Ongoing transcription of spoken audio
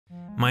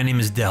My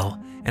name is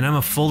Del, and I'm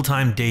a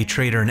full-time day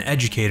trader and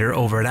educator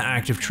over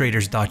at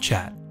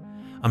activetraders.chat.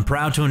 I'm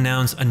proud to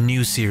announce a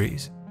new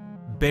series,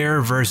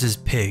 Bear vs.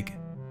 Pig.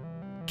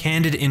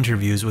 Candid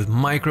interviews with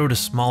micro to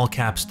small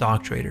cap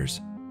stock traders.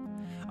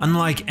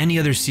 Unlike any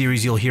other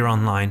series you'll hear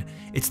online,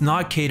 it's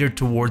not catered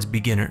towards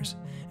beginners,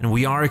 and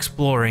we are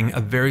exploring a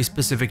very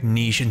specific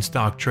niche in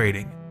stock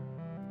trading.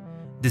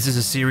 This is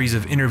a series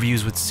of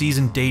interviews with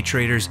seasoned day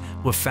traders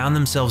who have found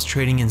themselves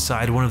trading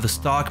inside one of the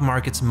stock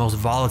market's most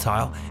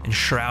volatile and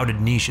shrouded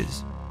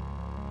niches.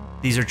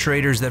 These are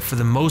traders that, for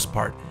the most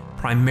part,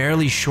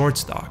 primarily short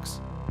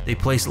stocks. They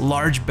place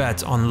large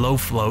bets on low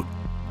float,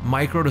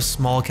 micro to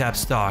small cap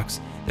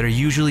stocks that are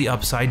usually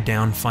upside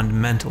down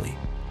fundamentally,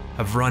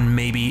 have run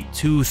maybe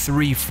 2,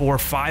 3, 4,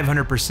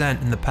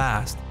 500% in the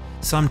past,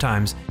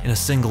 sometimes in a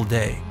single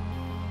day.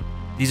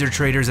 These are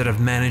traders that have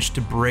managed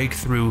to break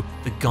through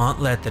the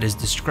gauntlet that is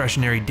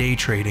discretionary day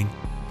trading.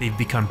 They've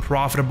become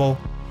profitable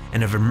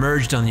and have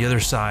emerged on the other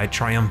side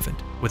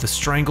triumphant, with a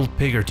strangled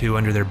pig or two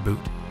under their boot.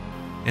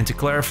 And to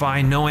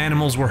clarify, no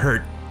animals were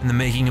hurt in the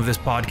making of this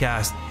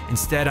podcast.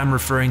 Instead, I'm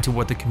referring to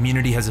what the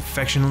community has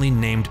affectionately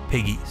named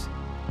piggies.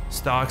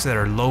 Stocks that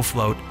are low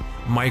float,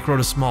 micro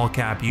to small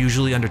cap,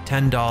 usually under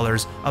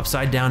 $10,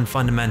 upside down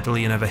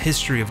fundamentally, and have a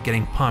history of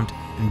getting pumped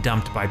and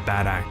dumped by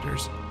bad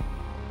actors.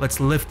 Let's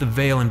lift the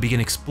veil and begin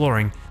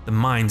exploring the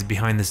minds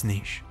behind this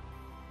niche.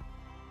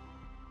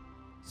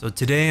 So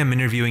today I'm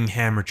interviewing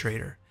Hammer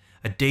Trader,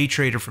 a day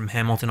trader from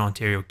Hamilton,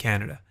 Ontario,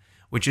 Canada,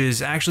 which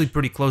is actually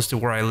pretty close to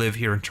where I live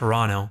here in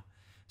Toronto.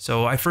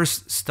 So I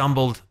first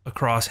stumbled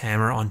across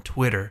Hammer on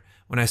Twitter.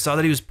 When I saw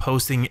that he was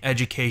posting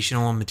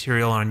educational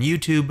material on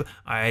YouTube,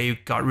 I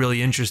got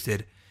really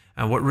interested.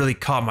 And what really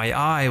caught my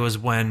eye was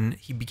when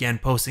he began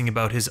posting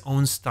about his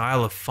own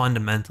style of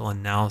fundamental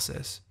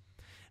analysis.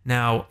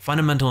 Now,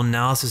 fundamental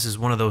analysis is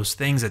one of those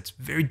things that's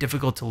very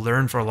difficult to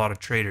learn for a lot of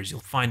traders.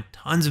 You'll find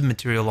tons of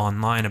material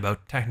online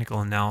about technical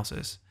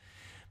analysis.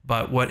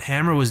 But what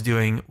Hammer was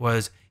doing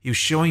was he was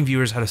showing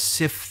viewers how to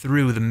sift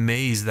through the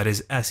maze that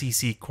is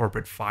SEC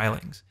corporate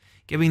filings,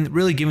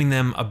 really giving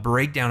them a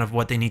breakdown of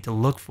what they need to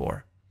look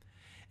for.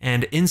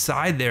 And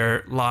inside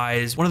there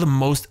lies one of the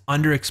most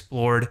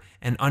underexplored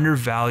and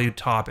undervalued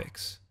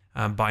topics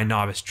by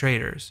novice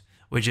traders,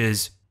 which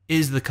is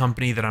the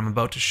company that I'm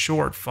about to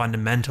short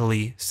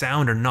fundamentally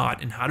sound or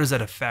not, and how does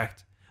that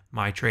affect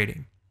my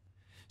trading?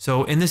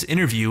 So in this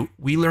interview,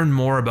 we learn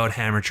more about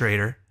Hammer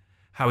Trader,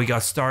 how he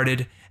got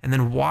started, and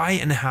then why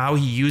and how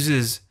he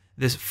uses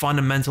this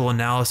fundamental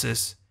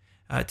analysis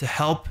to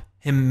help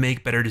him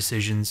make better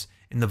decisions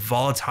in the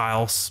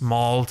volatile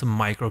small to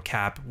micro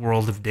cap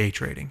world of day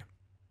trading.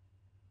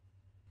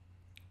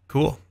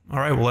 Cool. All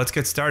right, well, let's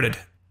get started.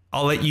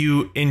 I'll let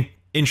you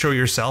intro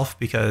yourself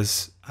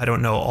because I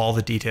don't know all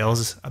the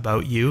details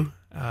about you.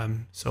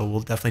 So we'll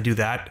definitely do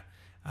that.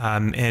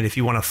 And if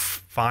you want to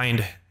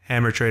find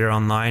Hammer Trader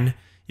online,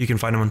 you can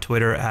find him on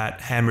Twitter at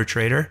Hammer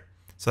Trader.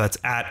 So that's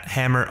at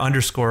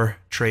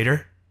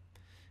Hammer_Trader.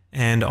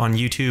 And on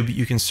YouTube,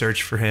 you can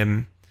search for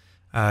him.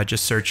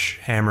 Just search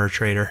Hammer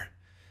Trader,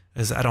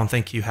 as I don't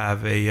think you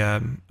have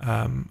a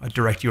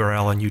direct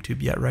URL on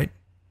YouTube yet, right?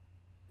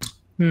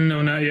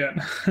 No, not yet.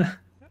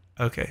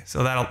 Okay,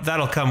 so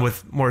that'll come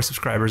with more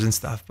subscribers and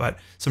stuff, but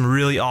some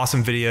really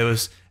awesome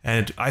videos.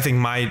 And I think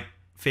my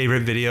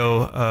favorite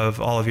video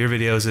of all of your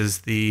videos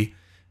is the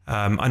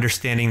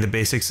understanding the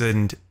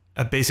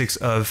basics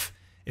of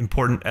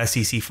important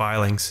SEC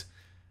filings.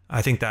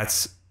 I think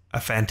that's a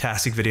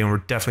fantastic video, and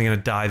we're definitely going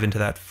to dive into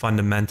that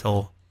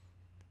fundamental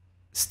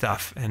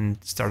stuff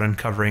and start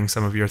uncovering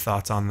some of your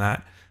thoughts on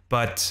that.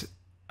 But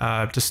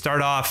to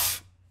start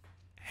off,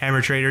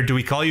 Hammer Trader, do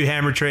we call you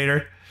Hammer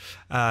Trader?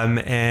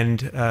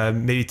 And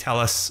maybe tell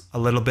us a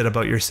little bit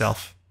about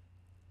yourself.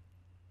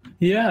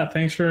 Yeah,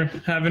 thanks for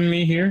having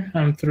me here.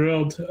 I'm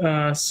thrilled.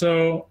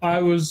 So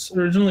I was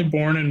originally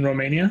born in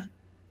Romania,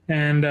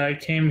 and I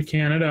came to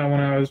Canada when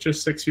I was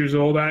just 6 years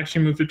old. I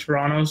actually moved to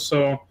Toronto,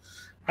 so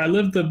I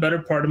lived the better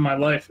part of my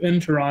life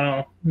in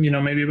Toronto,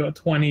 maybe about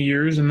 20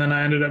 years, and then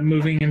I ended up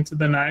moving into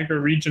the Niagara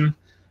region,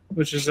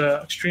 which is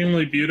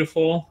extremely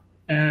beautiful,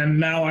 and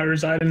now I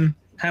reside in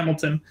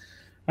Hamilton.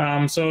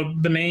 So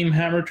the name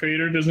Hammer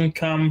Trader doesn't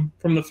come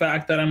from the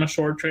fact that I'm a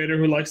short trader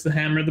who likes to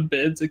hammer the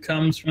bids. It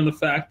comes from the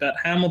fact that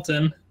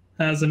Hamilton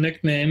has a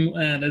nickname,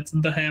 and it's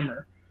the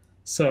Hammer.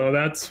 So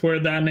that's where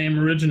that name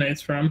originates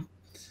from.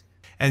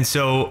 And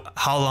so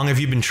how long have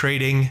you been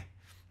trading?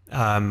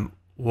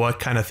 What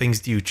kind of things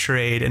do you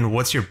trade? And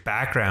what's your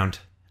background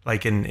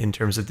like in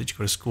terms of, did you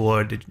go to school,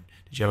 or did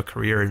you have a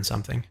career in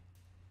something?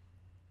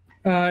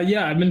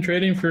 Yeah, I've been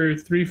trading for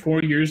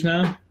 3-4 years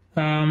now.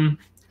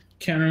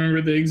 Can't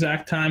remember the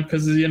exact time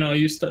because, you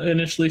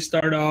initially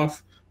start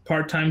off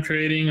part-time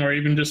trading or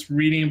even just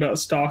reading about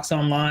stocks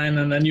online,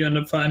 and then you end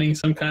up finding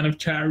some kind of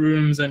chat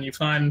rooms and you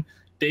find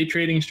day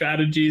trading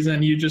strategies,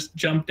 and you just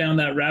jump down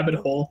that rabbit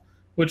hole,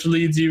 which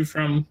leads you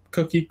from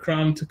cookie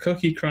crumb to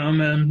cookie crumb,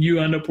 and you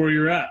end up where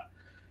you're at.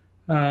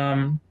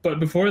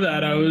 But before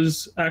that, I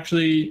was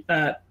actually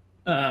at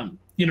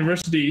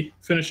university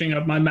finishing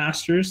up my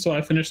master's. So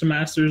I finished a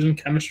master's in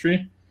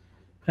chemistry.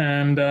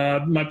 And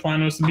my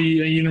plan was to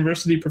be a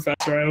university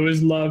professor. I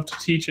always loved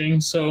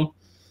teaching, so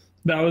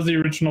that was the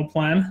original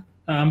plan.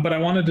 But I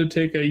wanted to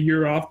take a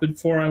year off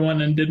before I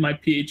went and did my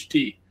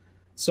PhD.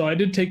 So I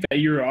did take that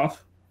year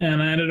off,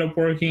 and I ended up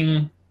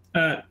working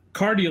at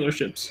car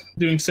dealerships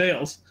doing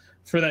sales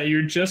for that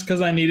year just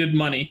because I needed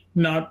money,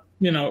 not,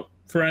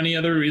 for any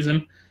other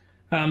reason.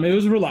 It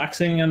was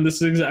relaxing, and this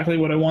is exactly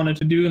what I wanted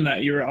to do in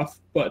that year off.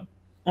 But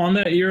on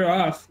that year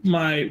off,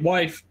 my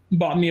wife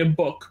bought me a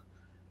book,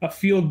 a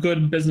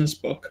feel-good business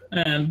book,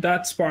 and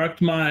that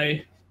sparked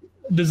my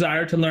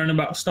desire to learn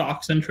about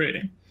stocks and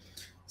trading.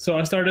 So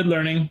I started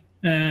learning,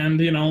 and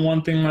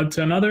one thing led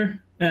to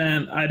another,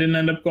 and I didn't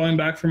end up going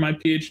back for my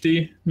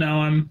PhD.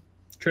 Now I'm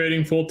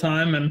trading full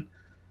time, and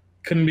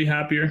couldn't be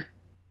happier.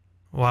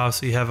 Wow,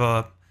 so you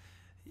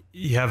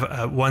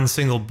have one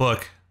single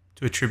book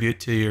to attribute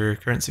to your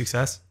current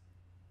success?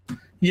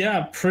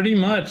 Yeah, pretty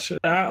much.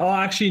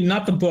 Actually,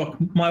 not the book.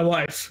 My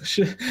wife.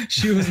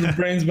 She was the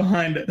brains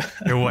behind it.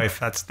 Your wife.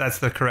 That's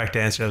the correct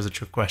answer. That was a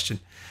trick question.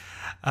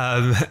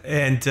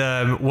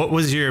 What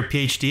was your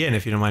PhD in,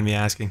 if you don't mind me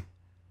asking?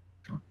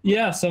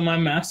 Yeah, so my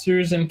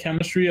master's in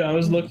chemistry, I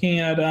was looking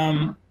at,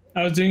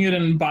 I was doing it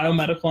in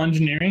biomedical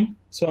engineering.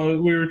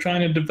 So we were trying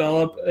to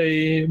develop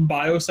a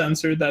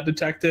biosensor that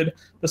detected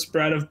the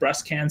spread of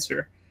breast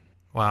cancer.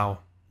 Wow.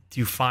 Do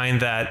you find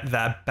that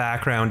that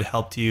background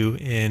helped you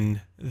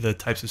in the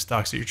types of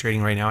stocks that you're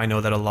trading right now? I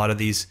know that a lot of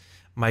these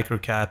micro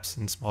caps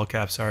and small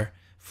caps are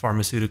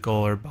pharmaceutical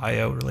or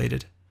bio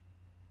related.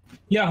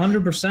 Yeah,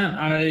 100%.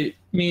 I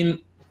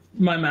mean,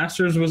 my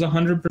master's was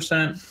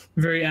 100%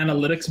 very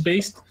analytics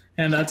based,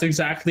 and that's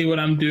exactly what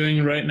I'm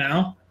doing right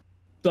now.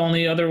 The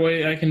only other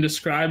way I can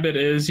describe it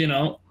is,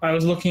 I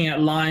was looking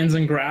at lines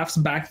and graphs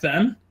back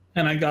then,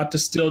 and I got to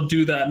still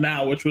do that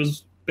now, which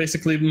was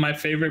basically my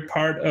favorite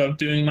part of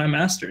doing my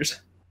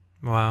master's.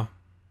 Wow.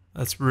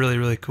 That's really,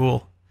 really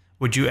cool.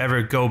 Would you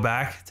ever go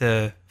back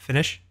to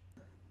finish?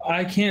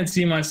 I can't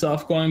see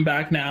myself going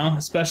back now,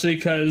 especially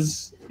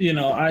because,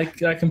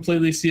 I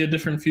completely see a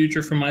different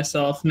future for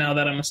myself now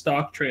that I'm a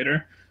stock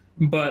trader.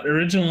 But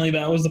originally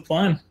that was the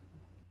plan.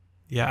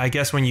 Yeah, I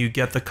guess when you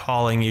get the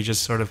calling, you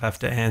just sort of have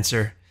to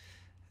answer,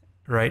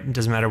 right? It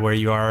doesn't matter where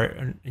you are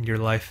in your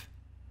life.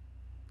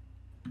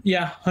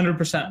 Yeah,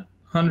 100%.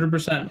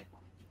 100%.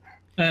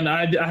 And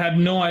I had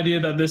no idea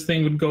that this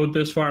thing would go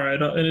this far.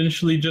 It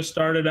initially just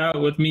started out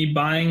with me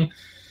buying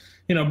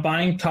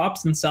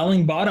tops and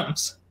selling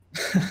bottoms.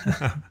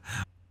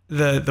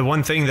 The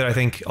one thing that I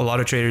think a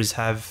lot of traders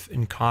have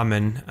in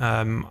common,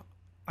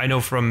 I know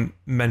from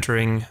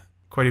mentoring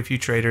quite a few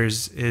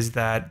traders, is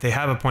that they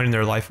have a point in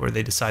their life where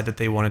they decide that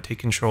they want to take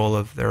control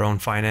of their own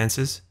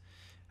finances.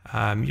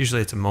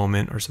 Usually it's a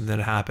moment or something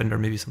that happened, or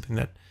maybe something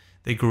that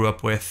they grew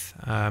up with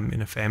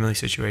in a family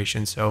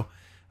situation. So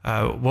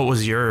what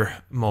was your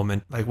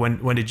moment? Like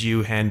when did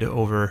you hand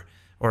over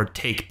or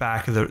take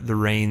back the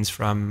reins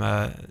from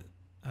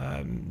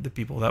the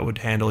people that would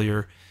handle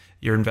your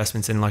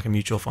investments in like a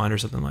mutual fund or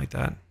something like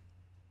that?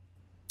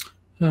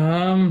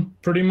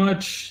 Pretty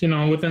much,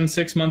 within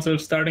 6 months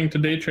of starting to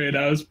day trade,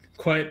 I was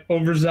quite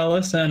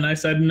overzealous, and I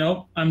said,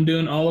 nope, I'm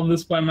doing all of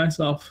this by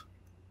myself.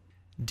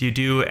 Do you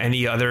do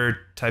any other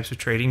types of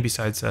trading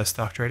besides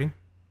stock trading?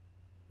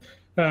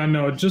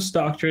 No, just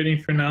stock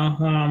trading for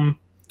now.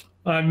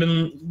 I've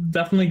been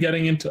definitely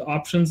getting into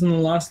options in the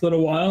last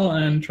little while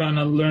and trying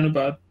to learn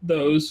about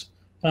those.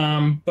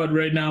 But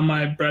right now,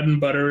 my bread and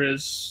butter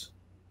is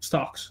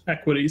stocks,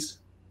 equities.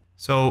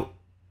 So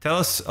tell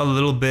us a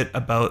little bit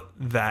about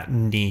that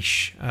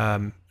niche.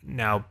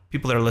 Now,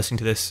 people that are listening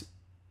to this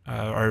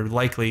are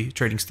likely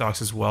trading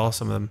stocks as well.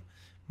 Some of them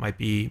might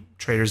be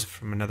traders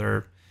from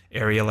another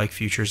area like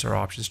futures or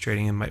options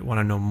trading and might want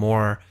to know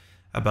more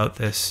about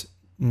this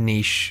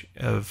niche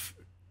of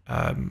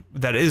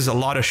that is a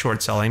lot of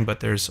short selling, but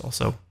there's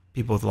also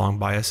people with long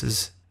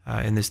biases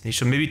in this niche.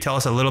 So maybe tell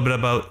us a little bit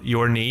about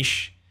your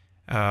niche,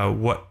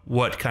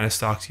 what kind of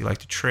stocks you like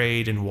to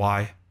trade and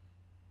why.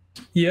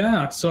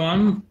 Yeah, so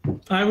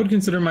I would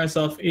consider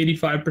myself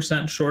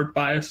 85% short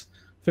bias,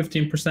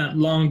 15%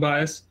 long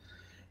bias.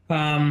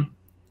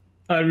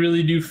 I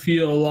really do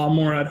feel a lot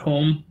more at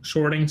home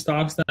shorting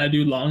stocks than I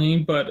do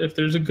longing, but if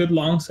there's a good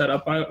long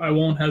setup, I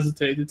won't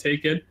hesitate to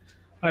take it.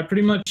 I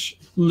pretty much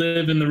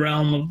live in the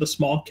realm of the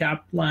small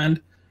cap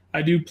land.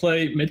 I do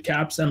play mid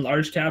caps and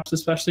large caps,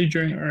 especially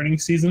during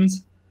earnings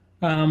seasons.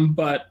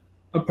 But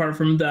apart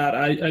from that,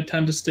 I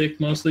tend to stick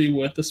mostly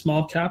with the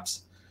small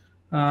caps.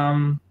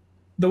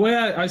 The way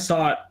I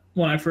saw it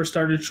when I first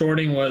started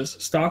shorting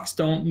was stocks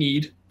don't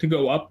need to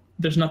go up.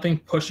 There's nothing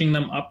pushing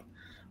them up,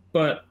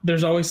 but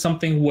there's always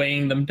something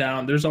weighing them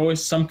down. There's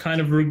always some kind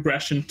of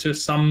regression to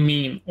some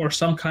mean or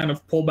some kind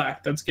of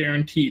pullback that's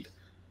guaranteed,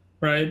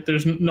 right?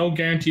 There's no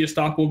guarantee a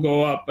stock will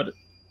go up, but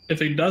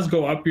if it does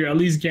go up, you're at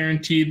least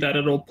guaranteed that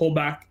it'll pull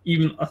back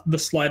even the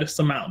slightest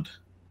amount.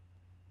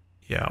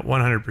 Yeah,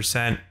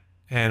 100%.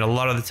 And a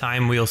lot of the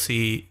time we'll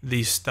see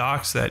these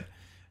stocks that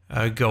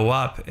go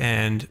up,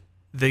 and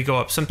they go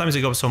up. Sometimes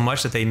they go up so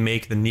much that they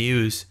make the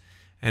news,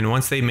 And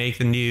once they make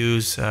the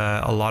news,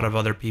 a lot of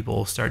other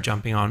people start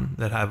jumping on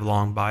that have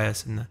long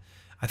bias. And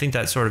I think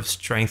that sort of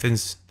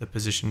strengthens the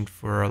position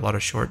for a lot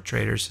of short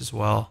traders as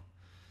well.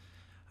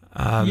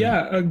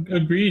 Yeah,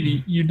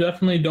 agreed. You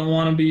definitely don't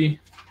want to be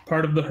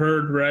part of the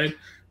herd, right?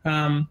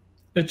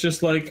 It's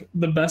just like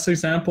the best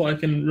example I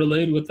can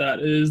relate with that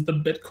is the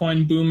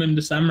Bitcoin boom in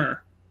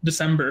December,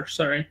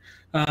 sorry.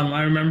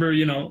 I remember,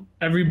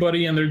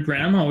 everybody and their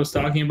grandma was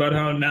talking about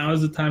how now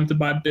is the time to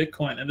buy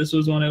Bitcoin. And this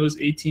was when it was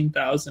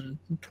 $18,000,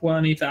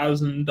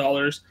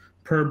 $20,000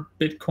 per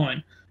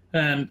Bitcoin.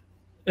 And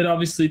it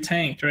obviously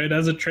tanked, right?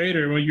 As a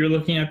trader, when you're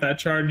looking at that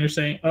chart and you're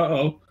saying,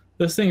 uh-oh,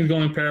 this thing is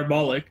going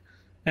parabolic,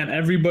 and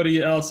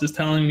everybody else is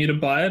telling me to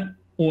buy it,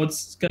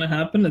 what's going to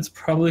happen? It's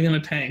probably going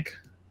to tank.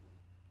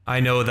 I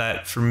know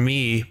that for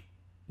me,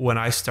 when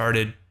I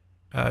started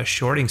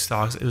shorting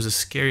stocks, it was the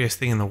scariest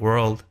thing in the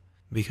world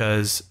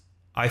because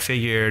I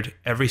figured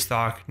every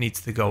stock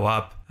needs to go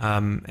up.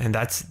 And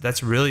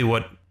that's really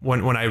what,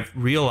 when I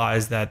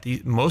realized that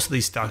most of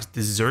these stocks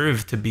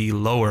deserve to be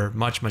lower,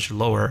 much, much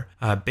lower,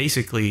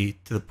 basically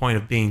to the point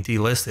of being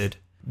delisted,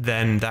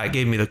 then that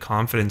gave me the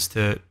confidence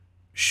to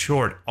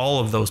short all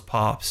of those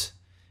pops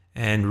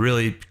and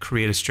really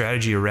create a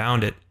strategy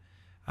around it.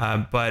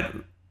 But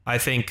I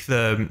think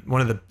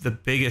one of the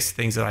biggest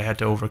things that I had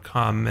to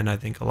overcome, and I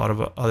think a lot of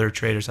other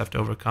traders have to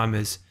overcome,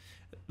 is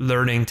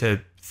learning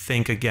to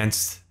think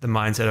against the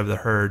mindset of the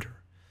herd.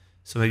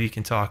 So maybe you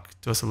can talk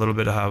to us a little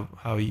bit of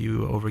how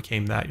you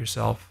overcame that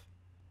yourself.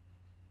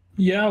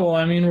 Yeah, well,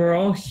 I mean, we're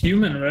all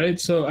human, right?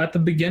 So at the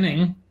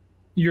beginning,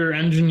 you're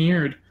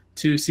engineered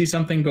to see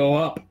something go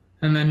up,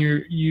 and then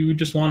you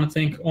just want to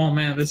think, oh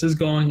man, this is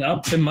going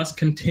up, it must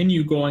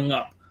continue going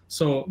up.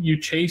 So you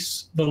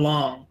chase the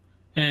long,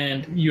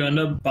 and you end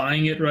up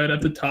buying it right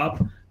at the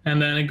top,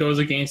 and then it goes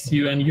against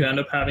you and you end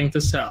up having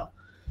to sell.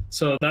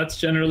 So that's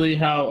generally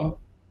how,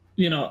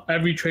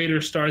 every trader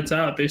starts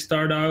out. They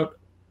start out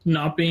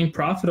not being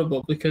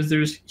profitable because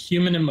there's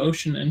human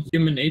emotion and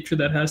human nature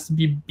that has to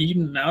be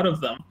beaten out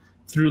of them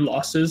through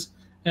losses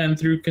and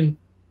through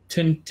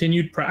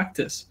continued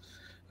practice.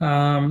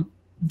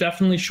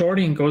 Definitely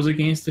shorting goes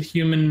against the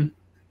human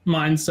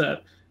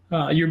mindset.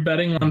 You're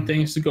betting on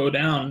things to go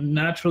down.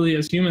 Naturally,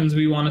 as humans,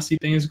 we want to see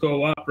things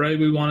go up, right?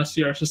 We want to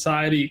see our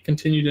society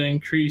continue to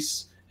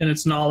increase in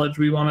its knowledge.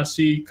 We want to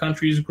see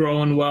countries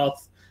grow in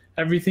wealth.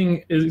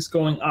 Everything is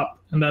going up,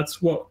 and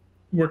that's what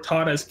we're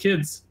taught as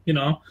kids.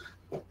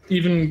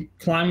 Even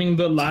climbing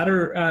the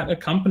ladder at a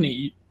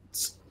company,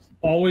 it's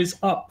always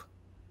up.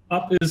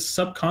 Up is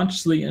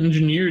subconsciously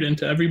engineered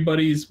into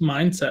everybody's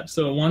mindset.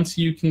 So once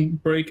you can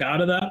break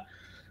out of that,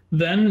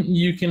 then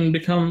you can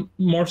become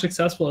more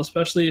successful,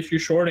 especially if you're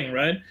shorting,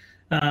 right?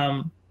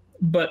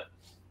 But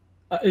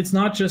it's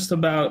not just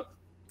about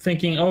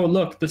thinking, oh,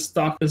 look, the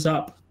stock is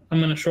up, I'm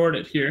going to short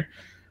it here.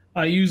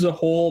 I use a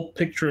whole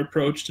picture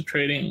approach to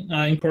trading.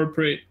 I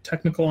incorporate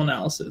technical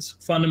analysis,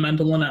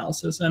 fundamental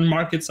analysis, and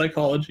market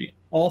psychology.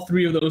 All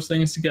three of those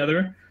things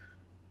together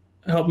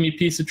help me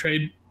piece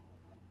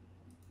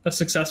a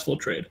successful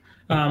trade.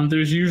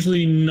 There's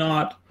usually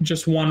not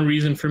just one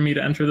reason for me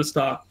to enter the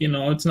stock.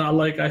 It's not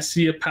like I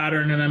see a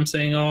pattern and I'm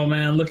saying, oh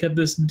man, look at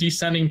this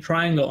descending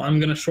triangle, I'm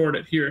going to short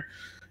it here.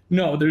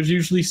 No, there's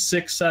usually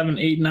 6, 7,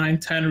 8, 9,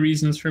 10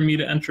 reasons for me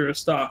to enter a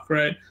stock,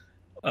 right?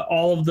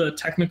 All of the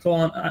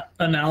technical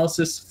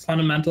analysis,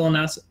 fundamental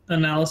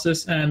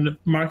analysis, and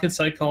market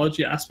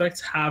psychology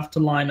aspects have to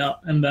line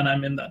up, and then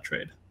I'm in that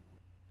trade.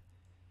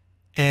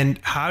 And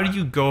how do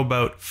you go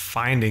about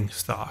finding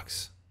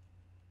stocks?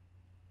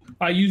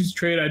 I use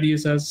trade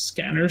ideas as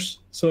scanners.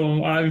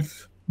 So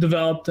I've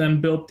developed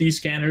and built these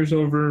scanners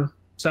over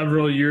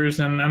several years,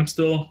 and I'm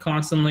still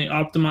constantly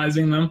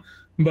optimizing them.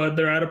 But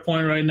they're at a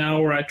point right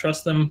now where I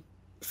trust them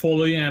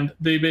fully, and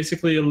they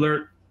basically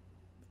alert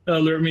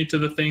me to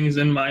the things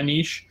in my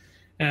niche,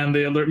 and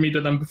they alert me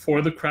to them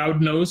before the crowd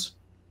knows.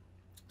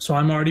 So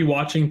I'm already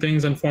watching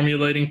things and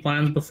formulating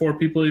plans before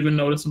people even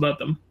notice about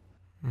them.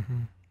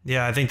 Mm-hmm.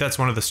 Yeah, I think that's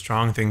one of the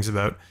strong things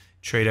about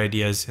trade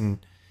ideas.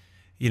 And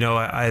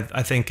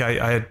I think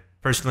I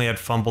personally had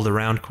fumbled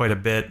around quite a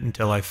bit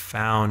until I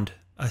found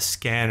a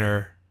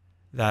scanner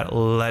that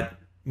let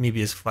me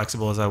be as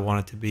flexible as I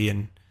wanted to be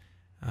in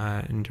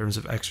terms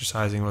of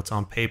exercising what's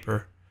on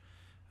paper,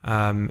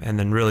 and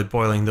then really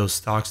boiling those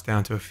stocks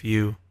down to a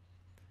few.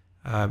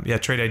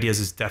 Trade ideas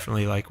is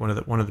definitely like one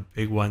of the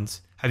big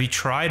ones. Have you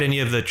tried any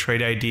of the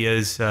trade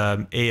ideas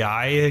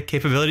AI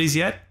capabilities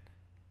yet?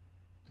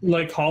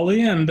 Like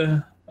Holly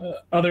and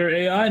other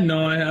AI?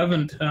 No, I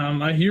haven't.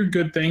 I hear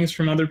good things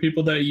from other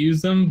people that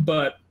use them,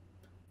 but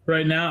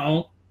right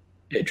now,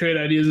 Trade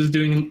Ideas is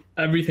doing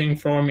everything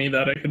for me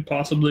that I could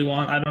possibly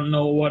want. I don't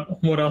know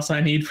what else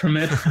I need from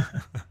it.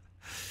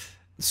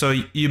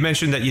 So you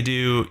mentioned that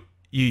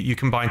you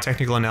combine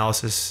technical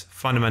analysis,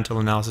 fundamental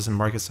analysis, and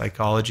market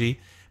psychology.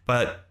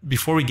 But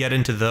before we get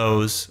into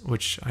those,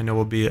 which I know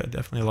will be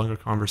definitely a longer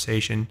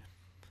conversation,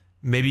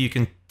 maybe you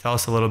can tell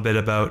us a little bit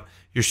about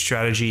your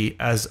strategy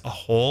as a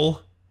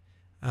whole,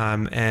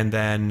 and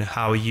then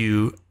how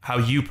you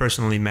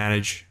personally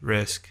manage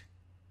risk.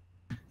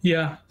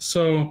 Yeah.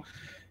 So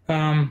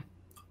Um,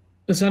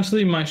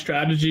 Essentially, my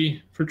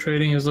strategy for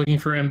trading is looking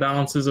for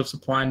imbalances of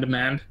supply and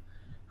demand.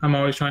 I'm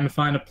always trying to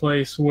find a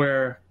place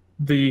where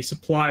the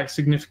supply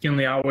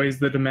significantly outweighs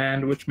the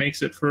demand, which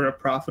makes it for a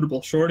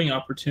profitable shorting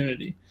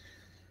opportunity.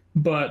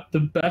 But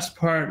the best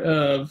part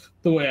of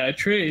the way I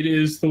trade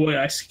is the way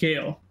I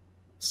scale.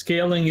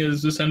 Scaling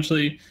is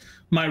essentially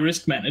my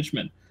risk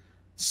management.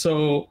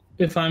 So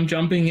if I'm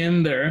jumping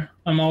in there,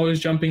 I'm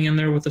always jumping in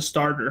there with a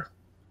starter.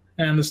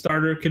 And the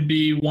starter could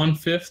be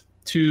 1/5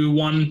 to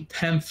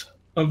 1/10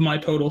 of my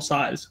total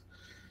size.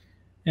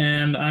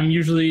 And I'm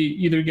usually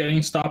either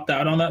getting stopped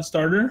out on that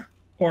starter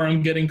or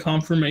I'm getting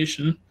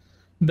confirmation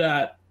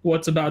that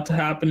what's about to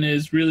happen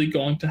is really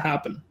going to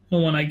happen.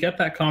 And when I get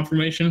that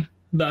confirmation,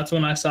 that's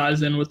when I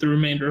size in with the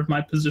remainder of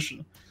my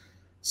position.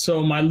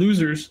 So my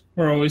losers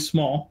are always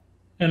small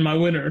and my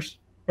winners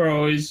are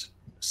always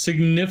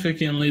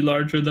significantly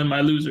larger than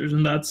my losers.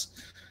 And that's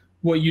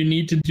what you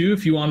need to do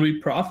if you want to be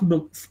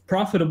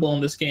profitable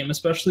in this game,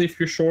 especially if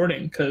you're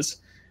shorting, because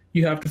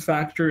you have to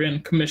factor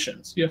in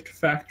commissions, you have to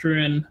factor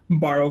in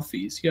borrow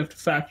fees, you have to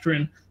factor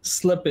in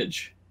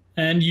slippage,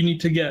 and you need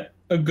to get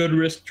a good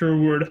risk to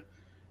reward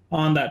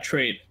on that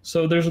trade.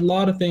 So there's a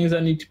lot of things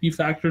that need to be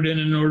factored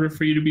in order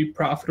for you to be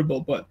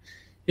profitable. But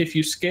if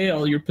you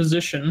scale your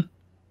position,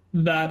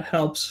 that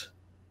helps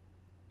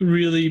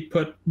really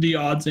put the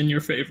odds in your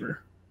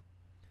favor.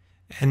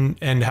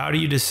 And how do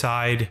you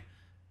decide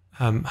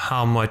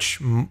how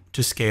much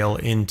to scale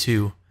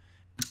into?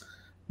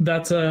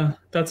 That's a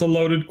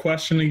loaded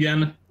question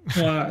again.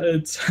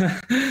 It's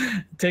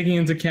taking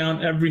into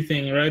account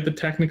everything, right? The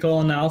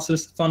technical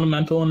analysis,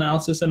 fundamental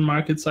analysis, and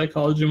market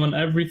psychology. When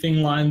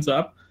everything lines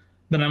up,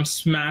 then I'm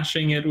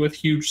smashing it with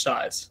huge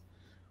size.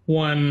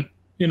 When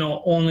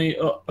only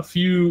a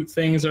few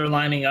things are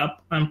lining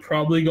up, I'm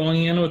probably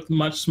going in with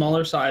much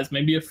smaller size,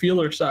 maybe a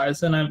feeler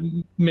size, and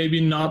I'm maybe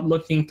not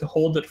looking to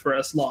hold it for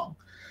as long.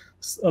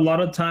 A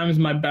lot of times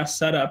my best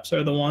setups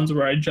are the ones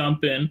where I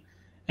jump in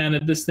and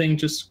this thing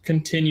just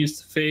continues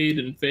to fade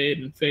and fade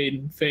and fade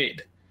and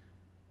fade.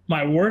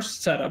 My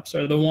worst setups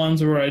are the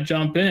ones where I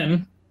jump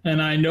in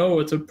and I know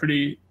it's a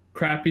pretty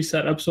crappy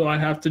setup, so I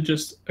have to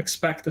just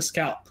expect a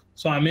scalp.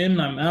 So I'm in,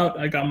 I'm out,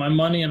 I got my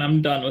money, and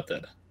I'm done with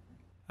it.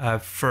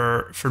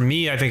 For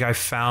me, I think I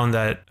found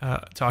that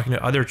talking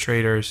to other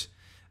traders,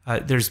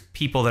 there's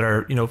people that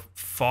are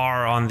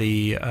far on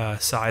the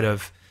side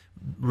of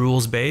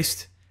rules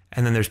based,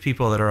 and then there's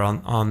people that are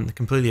on the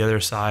completely other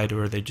side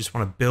where they just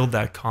want to build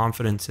that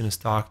confidence in a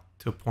stock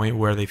to a point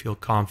where they feel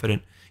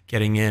confident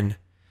getting in.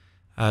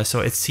 So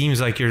it seems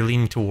like you're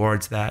leaning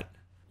towards that.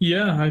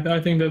 Yeah, I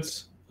think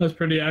that's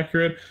pretty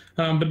accurate.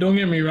 But don't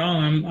get me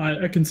wrong,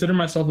 I consider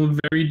myself a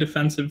very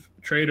defensive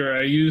trader.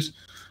 I use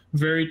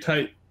very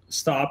tight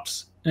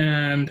stops,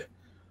 and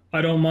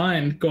I don't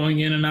mind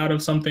going in and out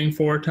of something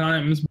 4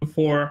 times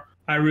before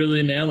I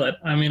really nail it.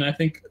 I mean, I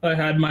think I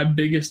had my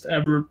biggest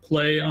ever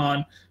play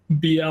on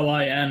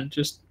BLIN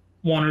just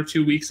 1 or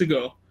 2 weeks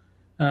ago,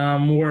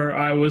 where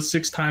I was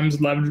 6 times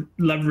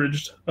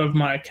leveraged of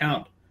my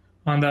account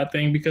on that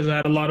thing because I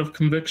had a lot of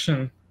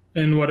conviction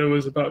in what it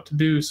was about to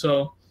do.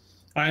 So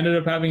I ended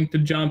up having to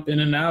jump in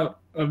and out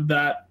of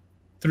that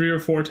 3 or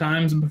 4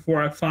 times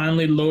before I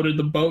finally loaded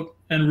the boat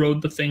and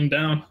rode the thing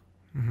down.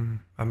 Mm-hmm.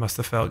 That must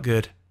have felt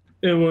good.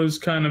 It was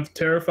kind of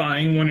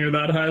terrifying when you're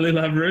that highly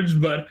leveraged,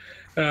 but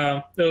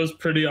it was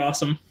pretty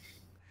awesome.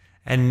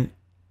 And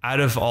out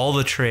of all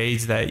the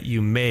trades that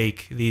you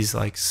make, these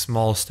like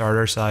small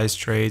starter size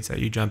trades that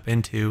you jump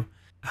into,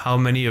 how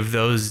many of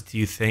those do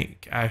you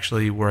think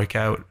actually work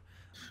out?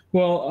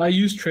 Well, I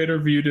use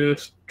TraderView to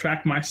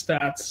track my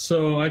stats,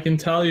 so I can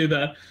tell you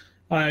that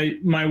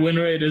my win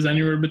rate is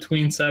anywhere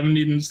between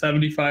 70 to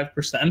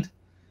 75%.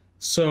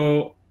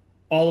 So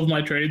all of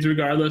my trades,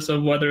 regardless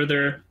of whether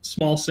they're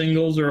small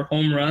singles or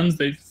home runs,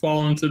 they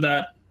fall into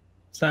that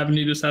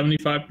 70 to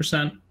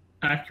 75%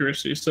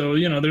 accuracy. So,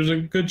 there's a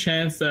good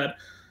chance that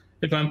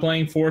if I'm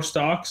playing 4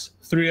 stocks,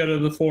 3 out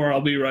of the 4 I'll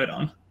be right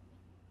on.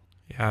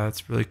 Yeah,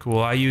 that's really cool.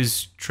 I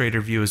use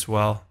TraderView as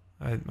well.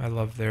 I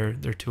love their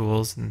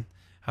tools and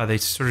how they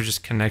sort of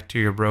just connect to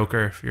your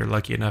broker if you're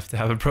lucky enough to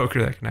have a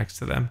broker that connects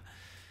to them.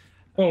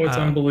 Oh, it's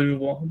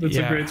unbelievable. It's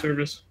a great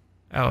service.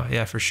 Oh,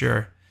 yeah, for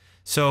sure.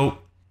 So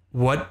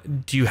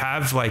what do you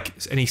have, like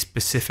any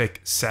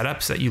specific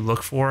setups that you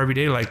look for every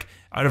day? Like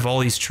out of all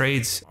these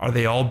trades, are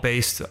they all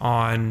based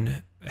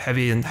on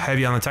heavy on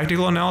the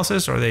technical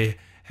analysis, or are they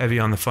heavy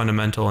on the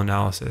fundamental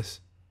analysis?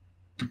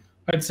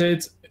 I'd say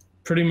it's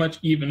pretty much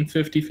even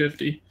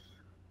 50-50.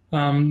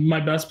 My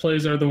best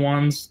plays are the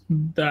ones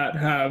that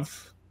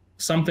have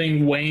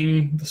something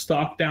weighing the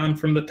stock down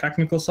from the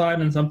technical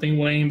side and something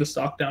weighing the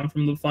stock down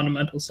from the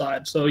fundamental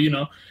side. So,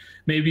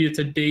 maybe it's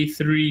a day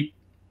 3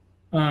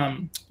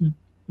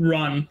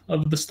 run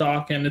of the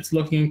stock and it's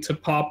looking to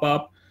pop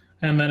up,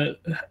 and then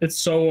it's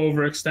so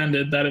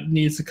overextended that it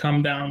needs to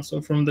come down.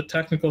 So from the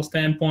technical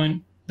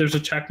standpoint, there's a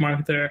check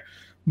mark there,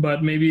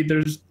 but maybe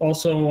there's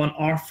also an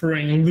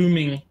offering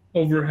looming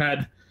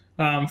overhead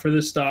for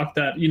this stock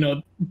that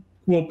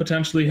will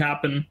potentially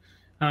happen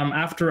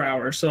after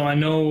hours. So I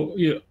know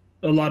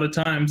a lot of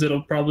times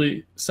it'll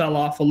probably sell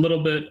off a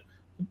little bit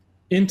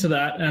into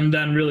that and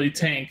then really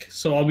tank.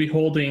 So I'll be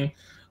holding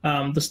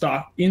the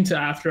stock into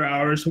after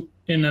hours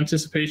in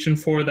anticipation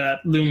for that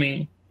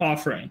looming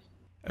offering.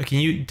 Can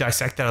you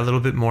dissect that a little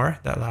bit more,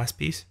 that last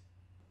piece?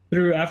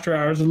 Through after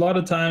hours, a lot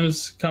of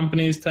times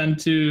companies tend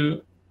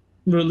to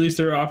release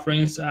their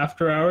offerings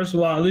after hours.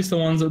 Well, at least the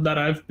ones that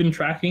I've been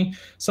tracking.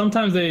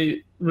 Sometimes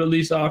they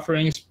release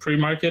offerings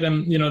pre-market,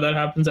 and that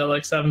happens at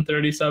like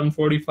 7:30,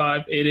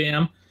 7:45, 8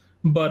 a.m.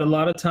 But a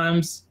lot of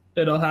times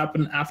it'll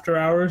happen after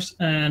hours.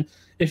 And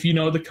if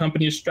the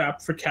company is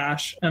strapped for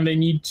cash and they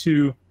need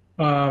to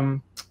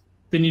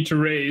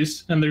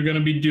raise and they're going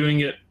to be doing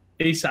it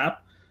ASAP,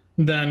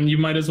 then you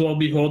might as well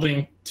be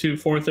holding to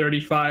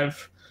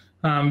 435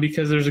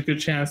 because there's a good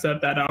chance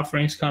that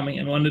offering's coming.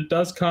 And when it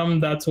does come,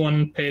 that's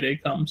when payday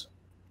comes.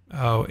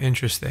 Oh,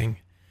 interesting.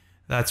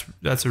 That's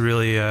a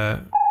really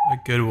a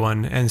good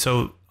one. And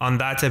so on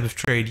that type of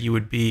trade, you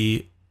would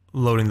be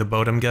loading the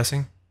boat, I'm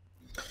guessing?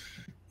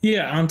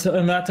 Yeah, on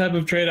that type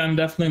of trade, I'm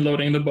definitely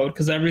loading the boat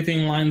because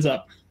everything lines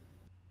up.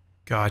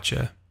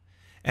 Gotcha.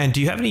 And do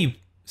you have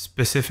any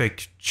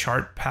specific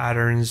chart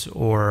patterns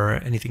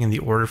or anything in the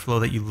order flow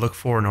that you look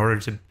for in order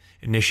to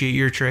initiate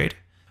your trade?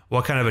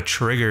 What kind of a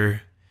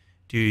trigger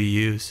do you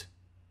use?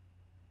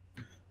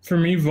 For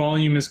me,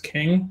 volume is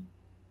king.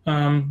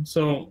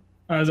 So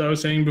as I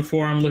was saying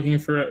before, I'm looking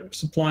for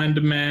supply and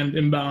demand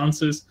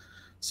imbalances.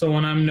 So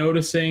when I'm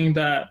noticing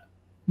that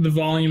the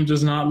volume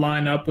does not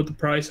line up with the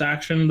price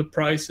action, the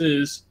price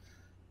is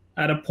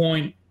at a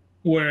point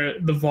where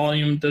the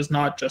volume does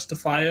not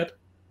justify it,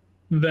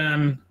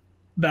 then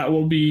that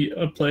will be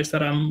a place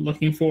that I'm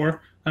looking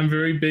for. I'm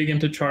very big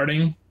into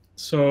charting.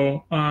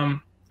 So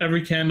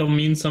every candle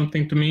means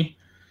something to me.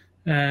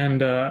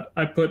 And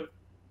I put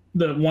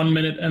the 1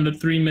 minute and the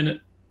 3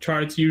 minute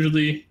charts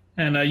usually,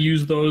 and I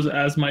use those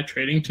as my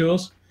trading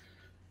tools.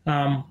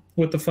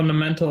 With the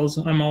fundamentals,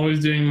 I'm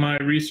always doing my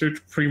research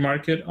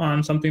pre-market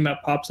on something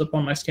that pops up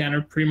on my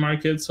scanner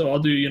pre-market. So I'll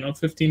do,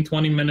 15,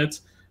 20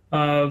 minutes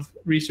of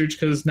research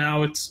because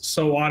now it's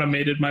so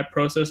automated, my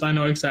process. I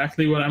know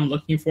exactly what I'm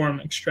looking for.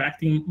 I'm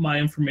extracting my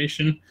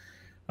information.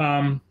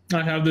 I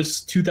have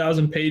this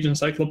 2,000-page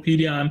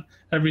encyclopedia on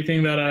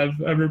everything that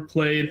I've ever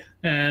played,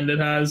 and it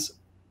has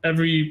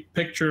every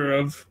picture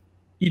of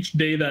each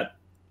day that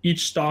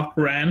each stock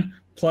ran,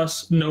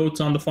 plus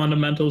notes on the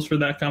fundamentals for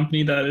that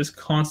company that is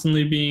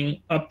constantly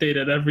being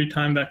updated every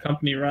time that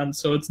company runs.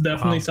 So it's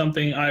definitely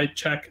something I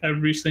check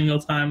every single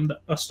time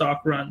that a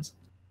stock runs.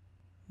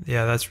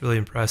 Yeah, that's really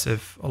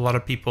impressive. A lot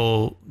of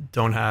people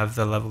don't have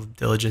the level of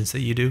diligence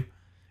that you do.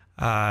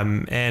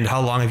 And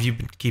how long have you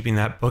been keeping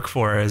that book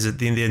for? Is it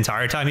the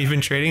entire time you've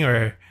been trading,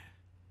 or?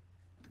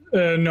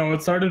 No,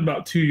 it started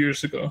about 2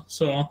 years ago.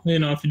 So,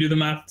 if you do the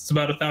math, it's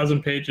about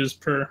 1,000 pages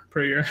per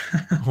year.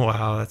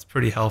 Wow, that's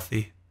pretty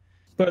healthy.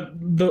 But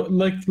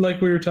like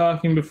we were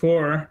talking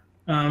before,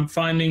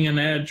 finding an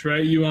edge,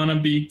 right? You want to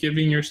be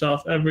giving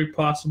yourself every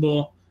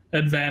possible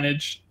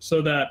advantage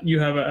so that you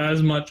have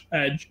as much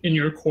edge in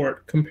your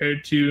court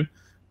compared to,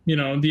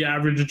 the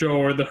average Joe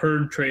or the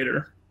herd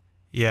trader.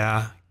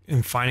 Yeah,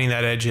 and finding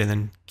that edge and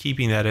then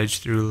keeping that edge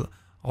through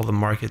all the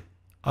market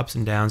ups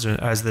and downs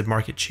as the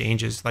market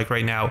changes. Like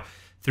right now,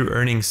 through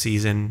earnings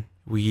season,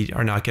 we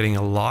are not getting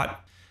a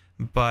lot,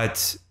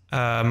 but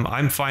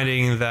I'm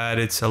finding that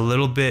it's a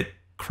little bit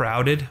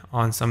crowded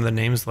on some of the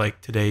names, like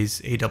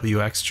today's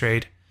AWX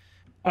trade.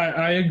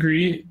 I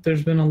agree.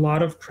 There's been a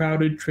lot of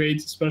crowded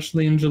trades,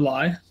 especially in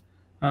July.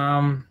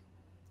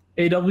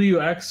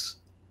 AWX,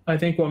 I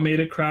think what made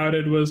it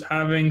crowded was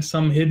having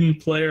some hidden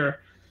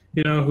player,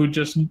 who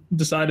just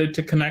decided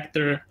to connect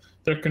their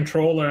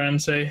controller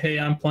and say, hey,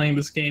 I'm playing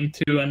this game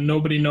too, and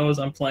nobody knows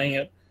I'm playing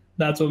it.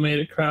 That's what made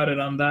it crowded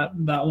on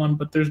that one.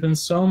 But there's been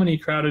so many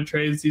crowded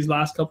trades these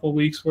last couple of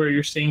weeks where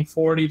you're seeing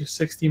 40 to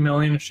 60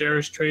 million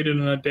shares traded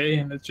in a day,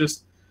 and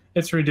it's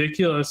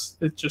ridiculous.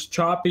 It's just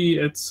choppy.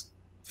 It's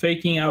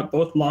faking out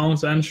both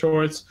longs and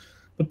shorts.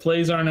 The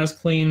plays aren't as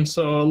clean.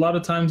 So a lot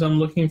of times I'm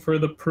looking for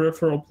the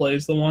peripheral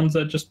plays, the ones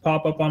that just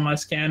pop up on my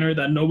scanner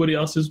that nobody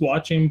else is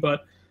watching.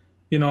 But,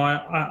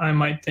 I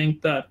might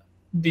think that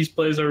these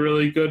plays are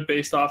really good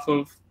based off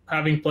of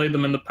having played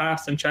them in the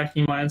past and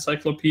checking my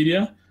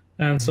encyclopedia.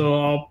 And so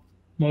I'll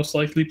most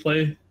likely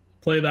play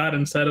that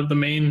instead of the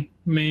main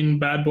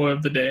bad boy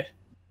of the day.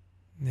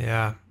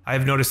 Yeah,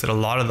 I've noticed that a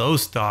lot of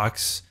those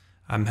stocks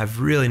have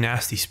really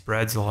nasty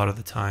spreads a lot of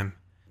the time.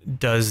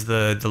 Does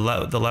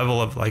the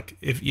level of, like,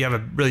 if you have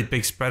a really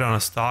big spread on a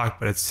stock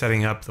but it's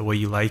setting up the way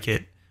you like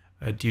it,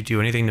 do you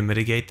do anything to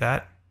mitigate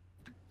that?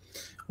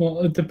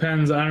 Well, it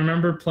depends. I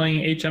remember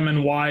playing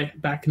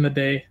HMNY back in the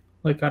day,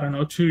 like, I don't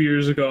know, 2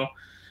 years ago,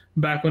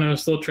 back when it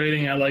was still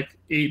trading at like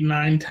 $8,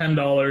 $9,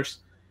 $10.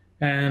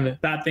 And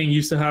that thing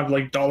used to have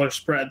like dollar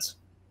spreads.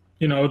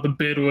 The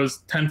bid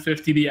was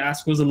 $10.50, the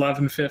ask was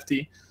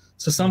 $11.50.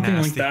 So something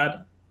Nasty. like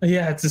that.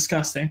 Yeah, it's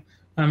disgusting.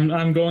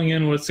 I'm going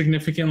in with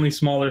significantly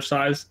smaller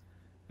size,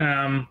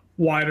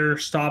 wider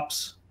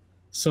stops.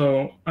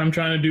 So I'm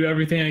trying to do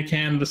everything I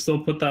can to still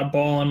put that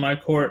ball in my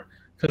court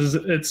because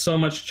it's so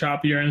much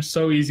choppier and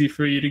so easy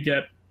for you to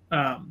get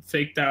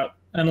faked out.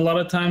 And a lot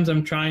of times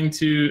I'm trying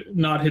to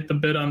not hit the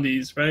bid on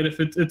these, right? If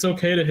it's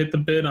okay to hit the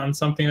bid on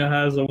something that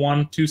has a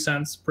 1-2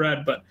 cent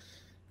spread, but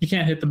you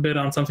can't hit the bid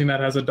on something that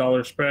has a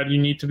dollar spread.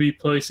 You need to be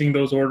placing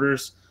those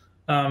orders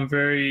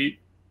very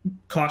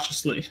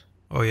cautiously.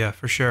 Oh yeah,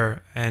 for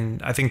sure.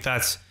 And I think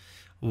that's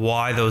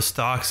why those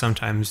stocks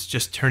sometimes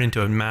just turn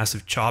into a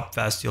massive chop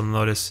fest, you'll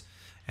notice.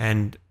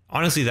 And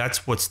honestly,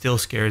 that's what still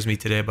scares me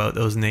today about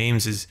those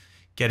names, is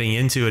getting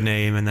into a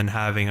name and then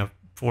having a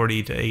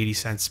 40 to 80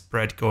 cent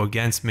spread go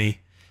against me,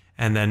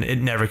 and then it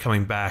never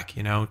coming back,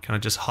 kind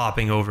of just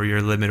hopping over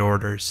your limit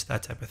orders,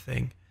 that type of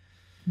thing.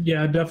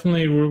 Yeah,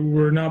 definitely.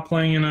 We're not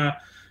playing in a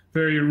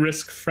very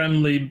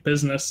risk-friendly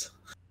business.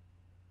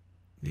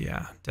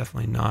 Yeah,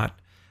 definitely not.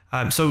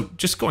 So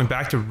just going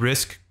back to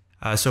risk.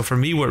 So for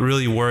me, what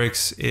really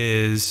works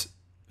is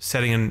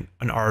setting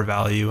an R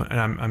value, and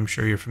I'm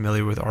sure you're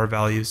familiar with R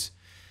values.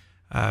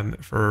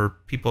 For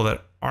people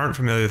that aren't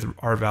familiar with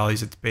R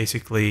values, it's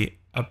basically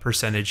a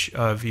percentage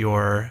of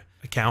your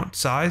account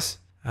size,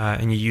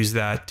 and you use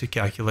that to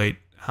calculate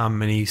how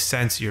many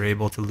cents you're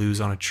able to lose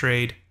on a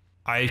trade.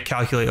 I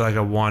calculate like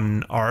a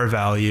 1R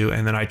value,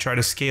 and then I try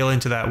to scale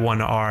into that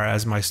 1R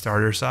as my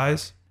starter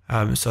size,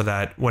 so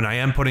that when I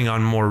am putting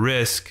on more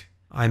risk,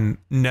 I'm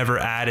never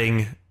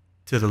adding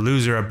to the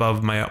loser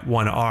above my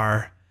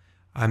 1R.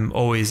 I'm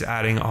always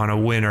adding on a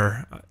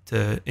winner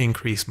to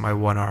increase my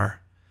 1R.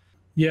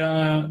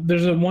 Yeah,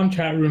 there's one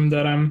chat room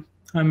that I'm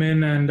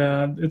in,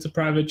 and it's a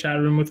private chat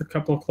room with a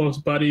couple of close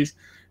buddies,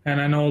 and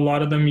I know a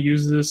lot of them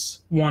use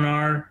this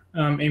 1R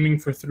aiming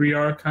for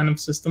 3R kind of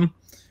system,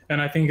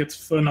 and I think it's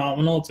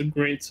phenomenal. It's a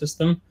great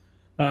system.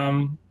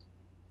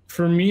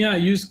 For me,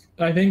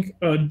 I think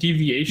a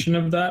deviation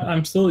of that.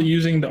 I'm still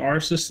using the R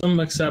system,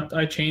 except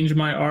I change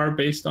my R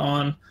based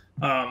on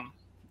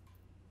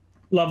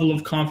level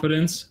of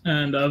confidence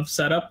and of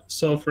setup.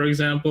 So for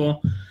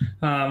example,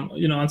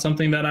 on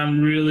something that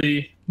I'm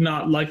really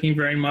not liking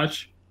very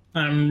much,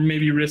 I'm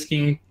maybe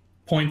risking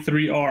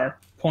 0.3R,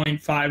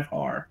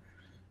 0.5R.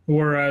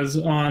 Whereas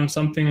on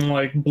something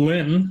like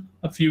Blinn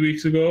a few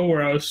weeks ago,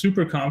 where I was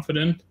super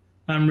confident,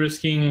 I'm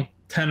risking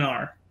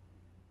 10R.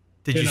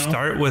 Did you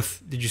start with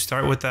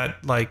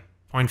that like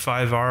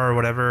 0.5R or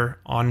whatever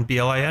on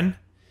BLIN,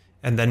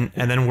 and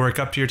then work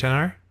up to your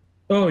 10R?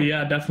 Oh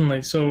yeah,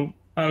 definitely. So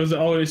I was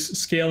always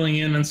scaling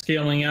in and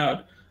scaling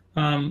out.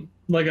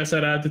 Like I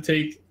said, I had to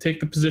take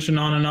the position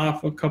on and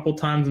off a couple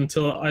times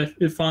until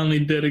it finally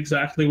did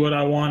exactly what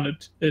I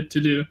wanted it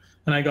to do,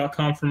 and I got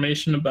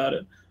confirmation about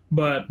it.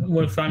 But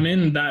if I'm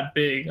in that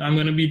big, I'm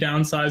going to be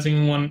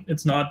downsizing when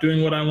it's not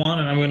doing what I want,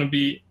 and I'm going to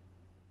be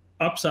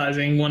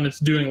upsizing when it's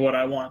doing what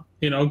I want.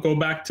 Go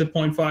back to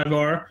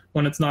 0.5R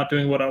when it's not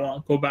doing what I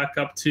want. Go back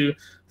up to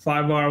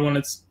 5R when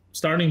it's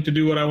starting to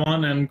do what I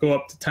want, and go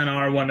up to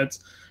 10R when it's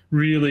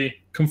really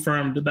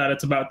confirmed that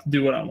it's about to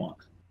do what I want.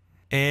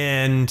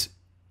 And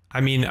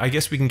I mean, I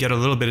guess we can get a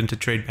little bit into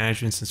trade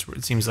management, since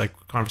it seems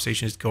like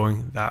conversation is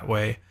going that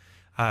way.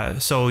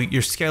 So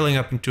you're scaling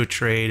up into a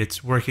trade,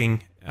 it's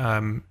working,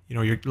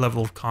 your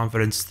level of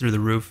confidence through the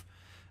roof.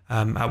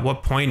 At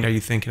what point are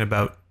you thinking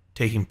about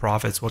taking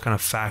profits? What kind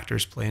of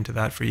factors play into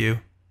that for you?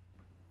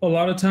 A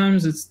lot of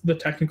times it's the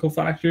technical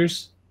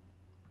factors.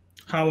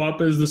 How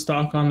up is the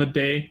stock on the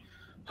day?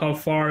 How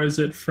far is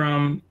it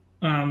from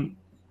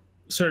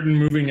certain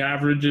moving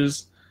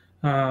averages,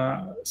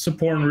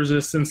 support and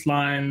resistance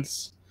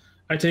lines?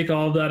 I take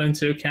all of that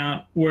into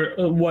account.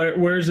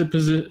 Where is it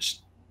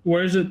positioned?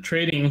 Where is it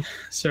trading?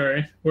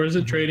 Sorry, where is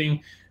it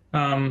trading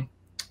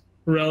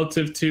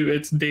relative to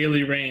its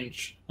daily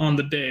range on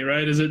the day?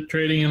 Right? Is it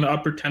trading in the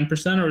upper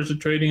 10%, or is it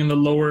trading in the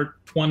lower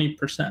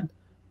 20%?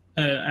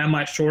 Am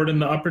I short in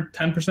the upper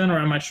 10%, or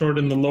am I short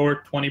in the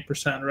lower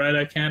 20%? Right?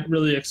 I can't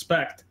really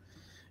expect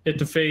it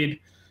to fade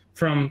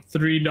from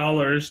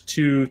 $3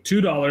 to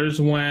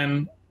 $2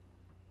 when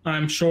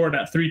I'm short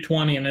at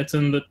 320 and it's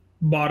in the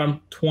bottom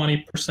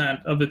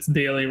 20% of its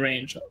daily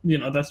range.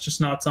 That's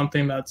just not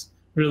something that's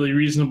really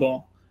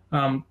reasonable,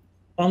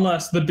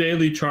 unless the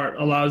daily chart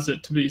allows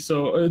it to be.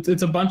 So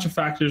it's a bunch of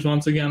factors,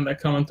 once again,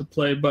 that come into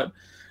play, but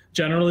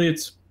generally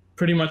it's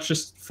pretty much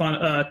just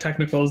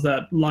technicals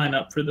that line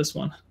up for this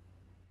one.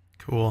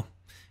 Cool.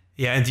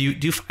 Yeah, and do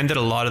you find that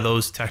a lot of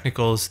those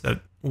technicals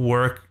that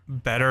work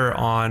better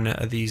on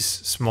these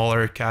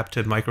smaller cap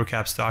to micro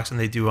cap stocks than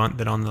they do on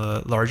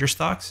the larger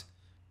stocks?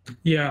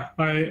 Yeah,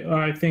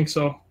 I think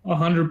so,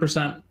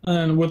 100%.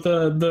 And with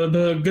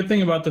the good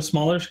thing about the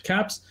smaller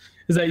caps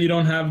is that you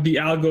don't have the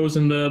algos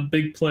and the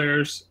big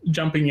players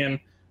jumping in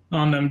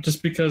on them,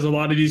 just because a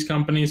lot of these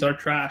companies are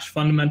trash,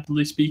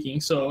 fundamentally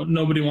speaking. So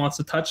nobody wants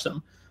to touch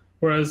them.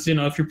 Whereas,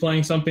 if you're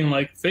playing something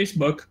like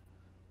Facebook,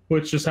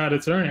 which just had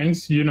its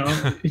earnings, you're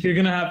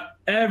going to have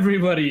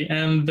everybody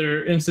and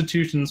their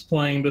institutions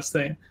playing this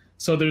thing.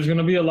 So there's going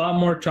to be a lot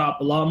more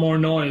chop, a lot more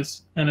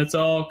noise, and it's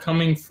all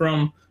coming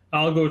from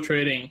algo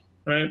trading,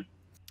 right?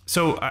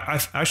 So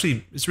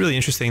actually, it's really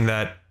interesting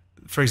that,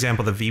 for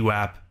example, the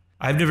VWAP,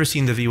 I've never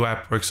seen the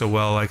VWAP work so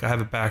well. Like, I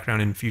have a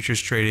background in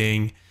futures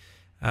trading,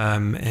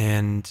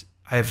 and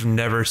I've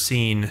never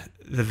seen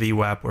the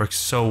VWAP work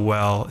so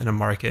well in a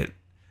market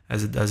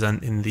as it does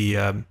in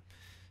the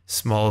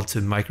small to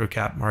micro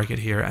cap market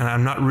here. And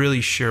I'm not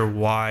really sure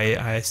why.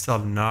 I still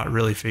have not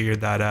really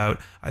figured that out.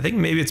 I think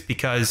maybe it's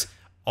because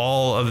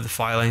all of the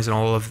filings and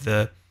all of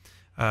the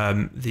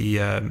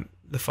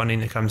funding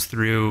that comes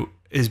through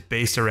is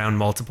based around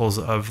multiples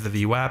of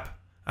the VWAP.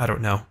 I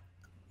don't know.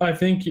 I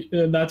think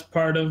that's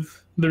part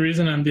of the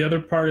reason. And the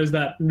other part is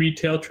that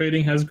retail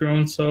trading has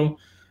grown so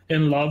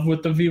in love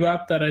with the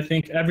VWAP that I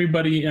think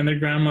everybody and their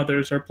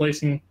grandmothers are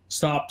placing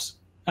stops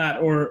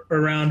at or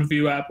around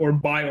VWAP, or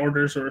buy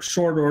orders or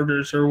short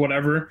orders or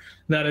whatever,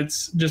 that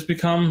it's just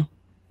become,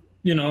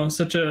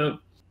 such a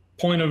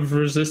point of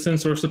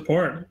resistance or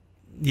support.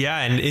 Yeah,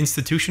 and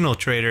institutional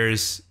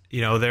traders,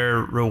 they're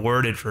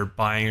rewarded for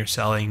buying or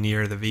selling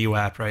near the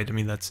VWAP, right? I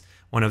mean, that's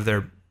one of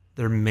their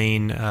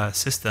main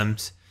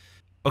systems.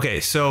 Okay,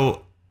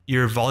 so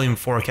your volume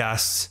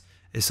forecasts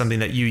is something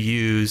that you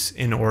use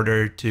in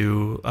order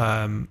to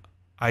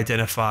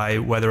identify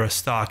whether a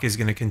stock is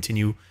going to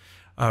continue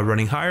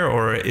running higher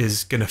or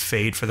is going to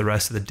fade for the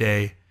rest of the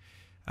day.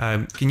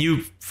 Can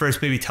you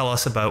first maybe tell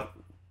us about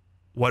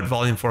what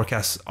volume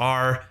forecasts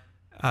are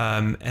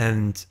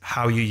and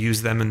how you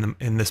use them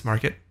in this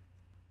market?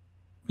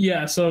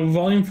 Yeah, so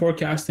volume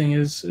forecasting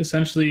is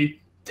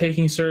essentially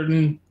taking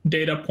certain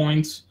data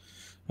points,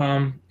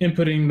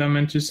 inputting them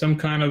into some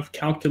kind of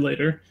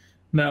calculator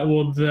that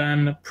will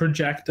then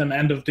project an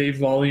end of day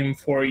volume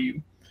for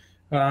you.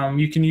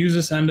 You can use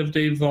this end of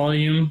day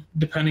volume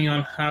depending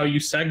on how you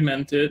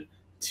segment it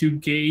to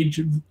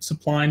gauge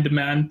supply and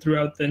demand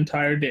throughout the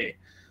entire day.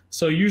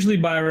 So usually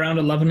by around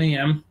 11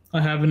 a.m.,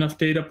 I have enough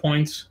data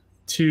points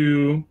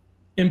to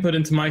input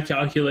into my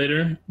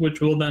calculator,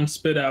 which will then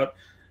spit out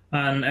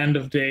an end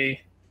of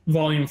day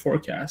volume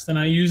forecast. And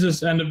I use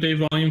this end of day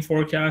volume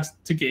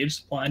forecast to gauge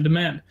supply and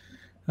demand.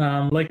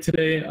 Like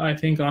today, I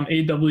think on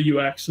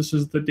AWX, this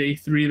is the day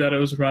 3 that I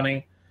was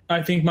running.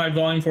 I think my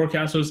volume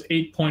forecast was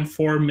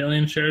 8.4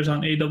 million shares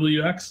on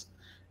AWX.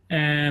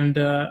 And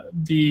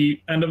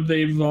the end of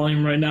day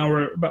volume right now,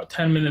 we're about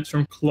 10 minutes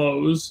from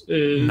close,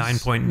 is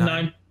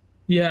 9.9.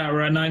 Yeah,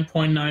 we're at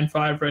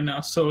 9.95 right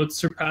now. So it's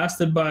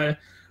surpassed it by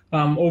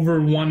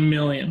over 1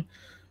 million.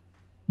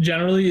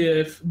 Generally,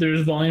 if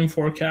there's volume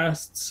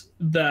forecasts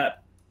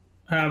that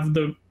have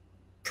the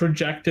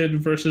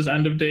projected versus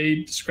end of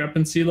day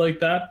discrepancy like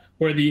that,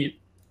 where the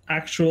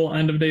actual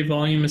end of day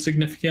volume is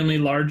significantly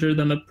larger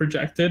than the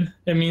projected,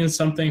 it means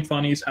something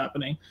funny is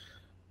happening.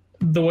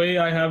 The way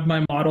I have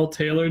my model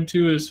tailored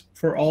to is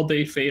for all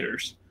day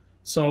faders.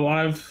 So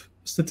I've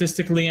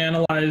statistically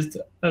analyzed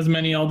as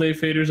many all day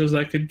faders as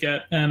I could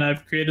get, and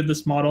I've created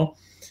this model.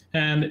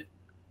 And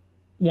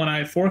when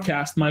I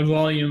forecast my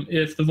volume,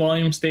 if the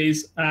volume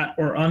stays at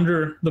or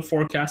under the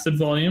forecasted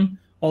volume,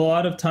 a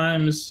lot of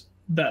times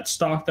that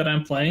stock that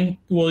I'm playing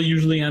will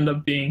usually end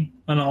up being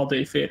an all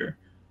day fader.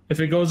 If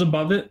it goes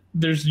above it,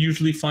 there's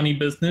usually funny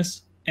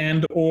business,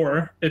 and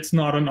or it's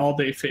not an all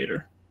day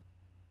fader.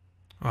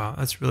 Wow,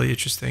 that's really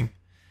interesting.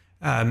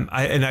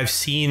 I've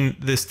seen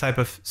this type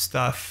of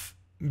stuff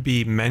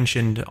be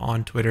mentioned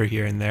on Twitter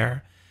here and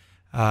there.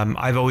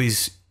 I've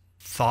always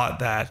thought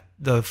that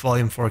the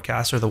volume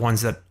forecasts, or the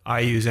ones that I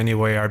use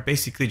anyway, are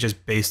basically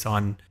just based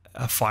on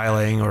a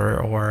filing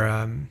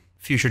or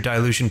future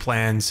dilution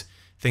plans,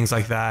 things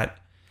like that.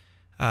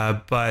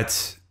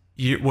 But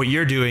what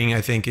you're doing,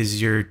 I think,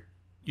 is you're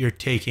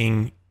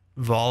taking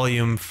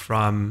volume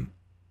from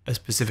a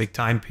specific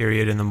time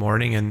period in the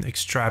morning and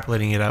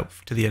extrapolating it out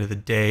to the end of the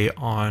day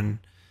on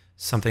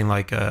something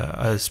like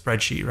a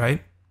spreadsheet,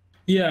 right?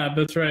 Yeah,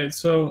 that's right.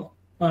 So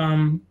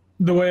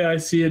the way I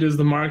see it is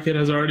the market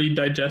has already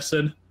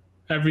digested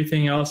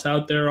everything else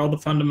out there, all the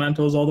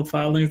fundamentals, all the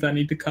filings that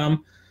need to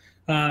come.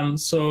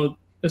 So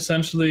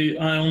essentially,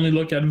 I only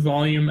look at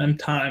volume and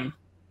time,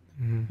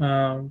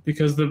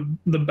 because the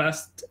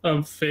best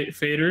of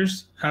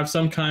faders have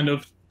some kind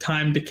of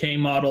time decay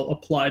model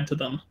applied to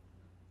them.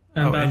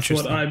 And that's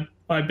what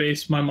I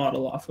base my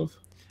model off of.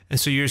 And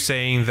so you're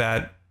saying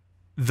that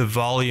the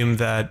volume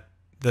that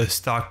the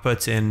stock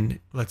puts in,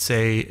 let's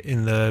say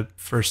in the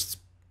first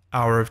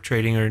hour of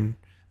trading or in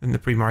the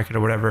pre-market or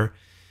whatever,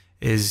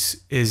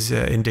 is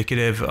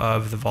indicative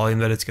of the volume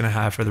that it's going to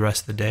have for the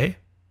rest of the day?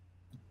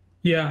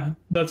 Yeah,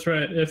 that's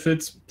right. If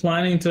it's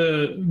planning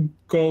to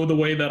go the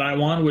way that I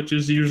want, which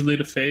is usually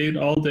to fade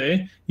all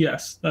day,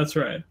 yes, that's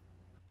right.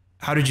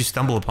 How did you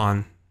stumble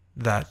upon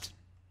that?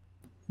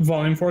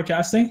 Volume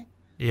forecasting?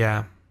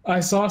 Yeah. I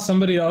saw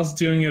somebody else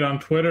doing it on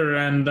Twitter,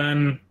 and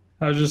then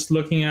I was just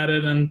looking at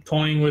it and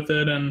toying with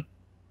it and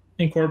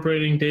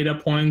incorporating data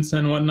points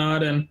and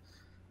whatnot. And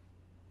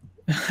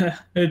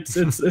it's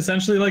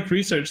essentially like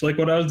research, like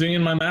what I was doing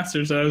in my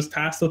master's. I was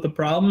tasked with a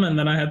problem and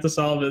then I had to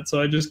solve it.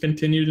 So I just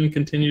continued and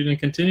continued and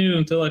continued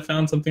until I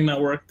found something that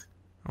worked.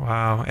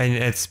 Wow. And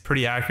it's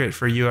pretty accurate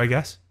for you, I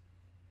guess?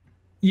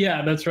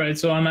 Yeah, that's right.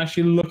 So I'm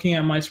actually looking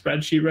at my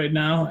spreadsheet right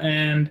now,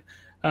 and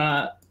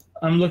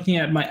I'm looking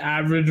at my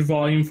average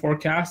volume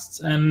forecasts,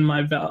 and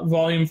my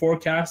volume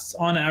forecasts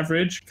on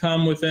average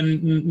come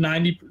within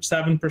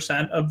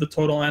 97% of the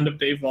total end of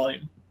day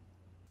volume.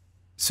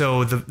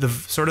 So the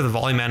sort of the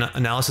volume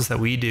analysis that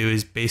we do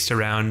is based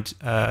around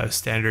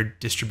standard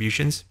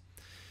distributions.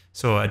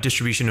 So a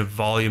distribution of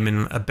volume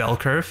in a bell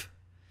curve,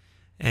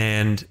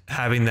 and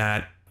having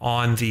that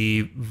on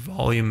the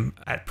volume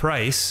at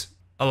price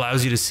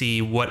allows you to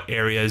see what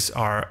areas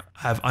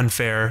have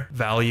unfair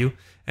value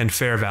and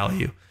fair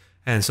value.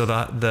 And so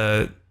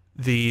the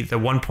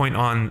one point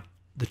on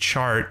the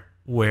chart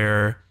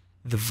where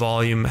the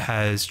volume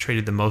has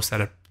traded the most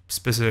at a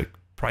specific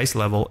price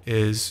level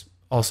is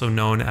also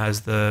known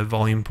as the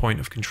volume point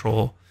of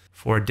control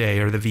for a day,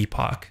 or the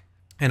VPOC.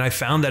 And I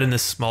found that in the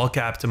small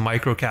cap to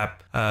micro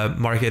cap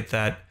market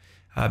that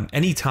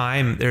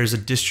anytime there's a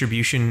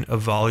distribution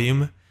of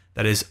volume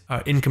that is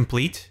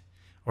incomplete,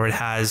 or it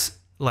has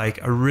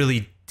like a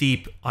really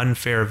deep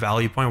unfair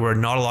value point where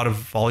not a lot of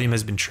volume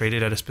has been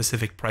traded at a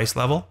specific price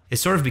level, it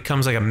sort of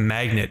becomes like a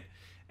magnet.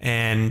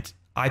 And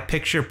I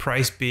picture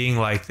price being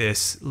like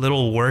this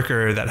little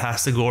worker that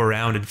has to go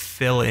around and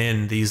fill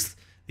in these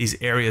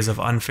areas of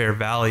unfair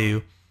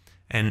value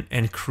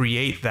and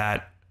create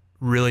that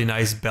really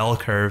nice bell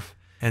curve.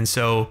 And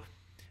so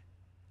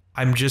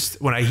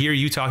when I hear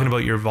you talking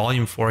about your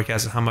volume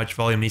forecast and how much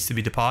volume needs to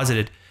be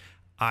deposited,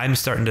 I'm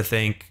starting to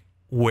think,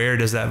 where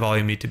does that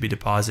volume need to be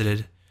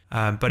deposited?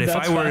 But if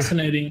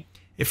fascinating.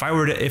 If I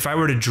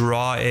were to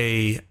draw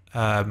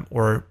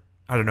or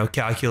I don't know,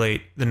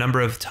 calculate the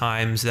number of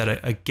times that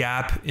a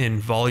gap in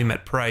volume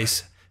at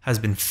price has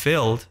been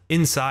filled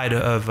inside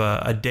of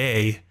a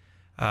day,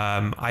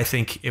 I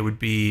think it would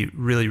be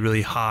really,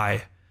 really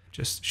high.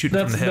 Just shooting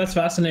from the hip. That's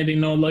fascinating.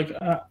 No, like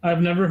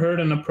I've never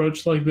heard an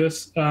approach like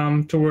this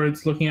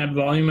towards looking at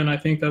volume, and I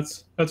think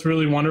that's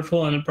really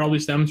wonderful, and it probably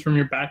stems from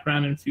your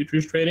background in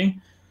futures trading.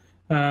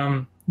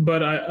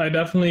 But I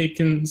definitely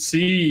can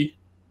see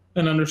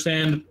and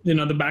understand,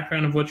 the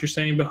background of what you're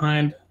saying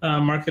behind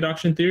market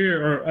auction theory,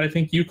 or I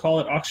think you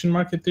call it auction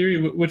market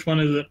theory. Which one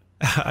is it?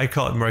 I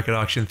call it market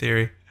auction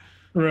theory.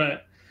 Right.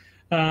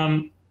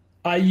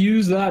 I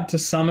use that to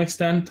some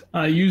extent.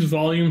 I use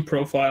volume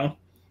profile,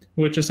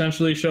 which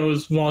essentially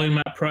shows volume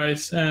at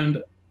price,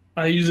 and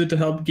I use it to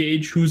help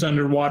gauge who's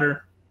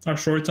underwater. Are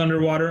shorts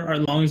underwater? Are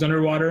longs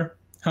underwater?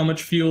 How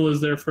much fuel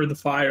is there for the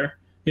fire?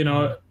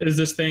 Is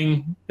this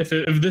thing, if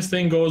this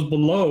thing goes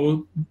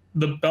below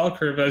the bell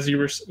curve, as you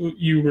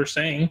were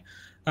saying,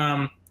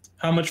 how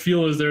much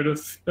fuel is there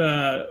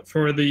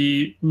for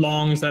the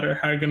longs that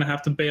are going to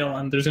have to bail,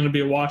 and there's going to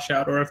be a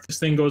washout? Or if this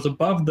thing goes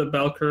above the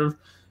bell curve,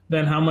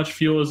 then how much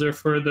fuel is there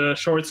for the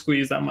short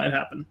squeeze that might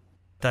happen?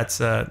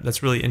 That's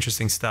really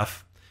interesting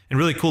stuff, and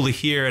really cool to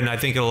hear. And I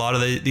think a lot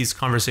of these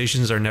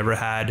conversations are never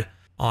had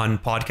on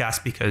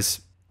podcasts because.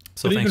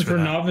 But even for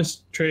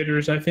novice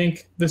traders, I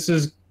think this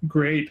is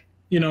great.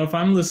 If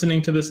I'm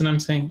listening to this and I'm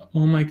saying,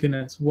 oh my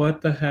goodness,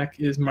 what the heck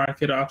is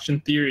market auction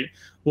theory?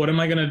 What am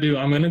I going to do?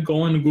 I'm going to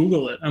go and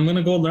Google it. I'm going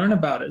to go learn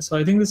about it. So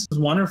I think this is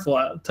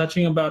wonderful,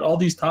 touching about all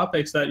these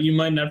topics that you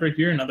might never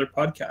hear in other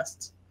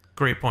podcasts.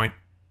 Great point.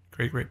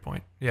 Great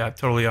point. Yeah,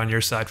 totally on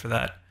your side for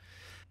that.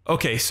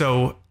 Okay,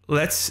 so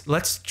let's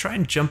try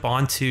and jump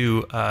on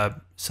to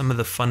some of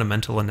the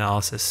fundamental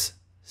analysis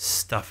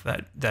stuff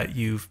that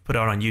you've put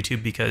out on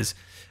YouTube, because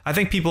I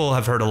think people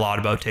have heard a lot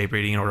about tape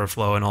reading and order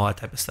flow and all that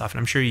type of stuff, and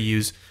I'm sure you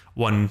use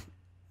one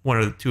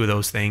or two of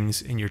those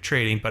things in your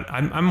trading. But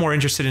I'm more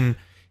interested in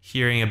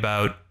hearing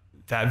about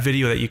that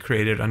video that you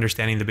created,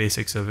 understanding the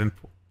basics of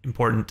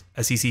important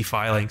SEC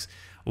filings.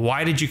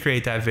 Why did you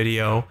create that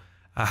video?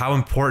 How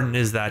important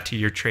is that to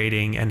your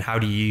trading, and how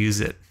do you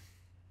use it?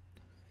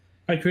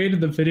 I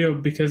created the video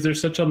because there's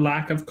such a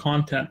lack of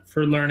content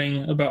for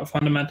learning about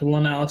fundamental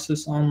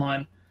analysis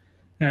online.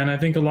 And I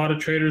think a lot of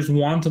traders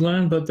want to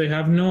learn, but they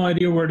have no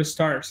idea where to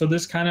start. So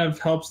this kind of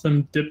helps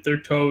them dip their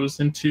toes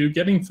into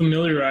getting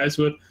familiarized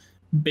with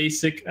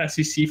basic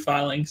SEC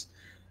filings.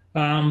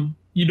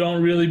 You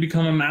don't really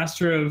become a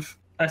master of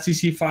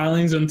SEC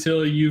filings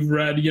until you've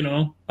read,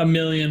 a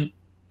million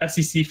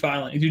SEC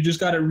filings. You just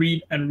got to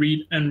read and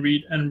read and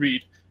read and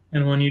read.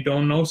 And when you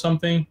don't know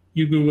something,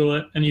 you Google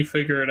it and you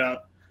figure it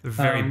out.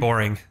 Very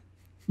boring.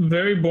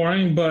 Very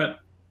boring, but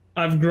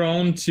I've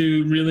grown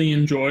to really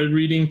enjoy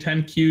reading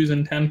 10Qs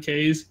and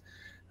 10Ks.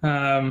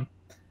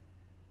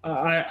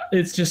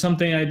 It's just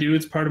something I do.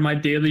 It's part of my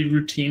daily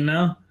routine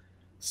now.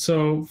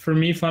 So for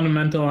me,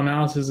 fundamental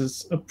analysis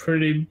is a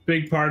pretty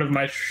big part of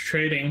my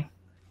trading.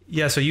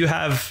 Yeah, so you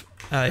have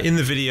in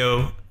the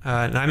video,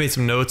 and I made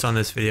some notes on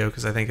this video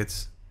because I think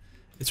it's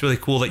really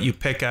cool that you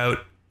pick out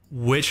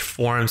which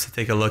forums to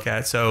take a look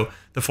at. So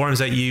the forums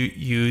that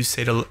you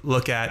say to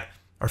look at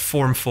are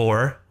Forum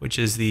 4, which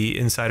is the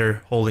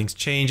insider holdings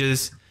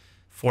changes.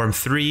 Forum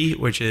 3,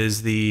 which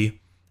is the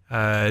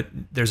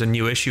there's a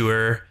new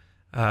issuer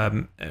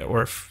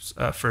or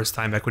first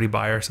time equity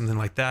buyer, something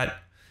like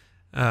that.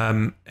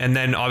 And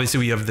then obviously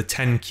we have the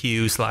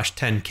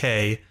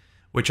 10Q/10K,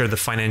 which are the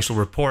financial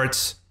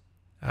reports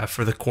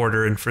for the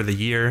quarter and for the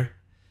year.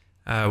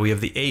 We have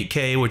the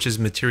 8K, which is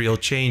material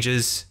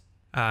changes.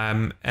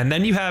 And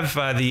then you have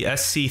the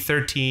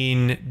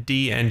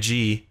SC13D and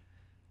G,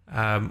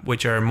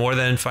 which are more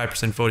than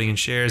 5% voting in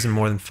shares and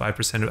more than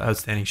 5% of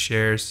outstanding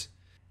shares.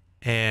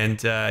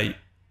 And I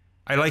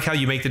like how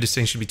you make the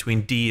distinction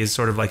between D is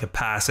sort of like a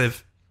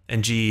passive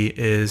and G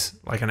is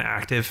like an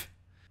active.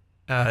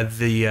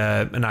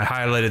 And I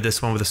highlighted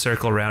this one with a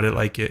circle around it,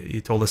 like you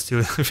told us to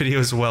in the video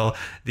as well.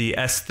 The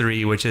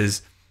S3, which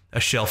is a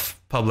shelf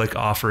public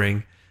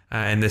offering,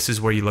 and this is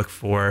where you look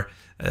for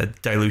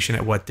dilution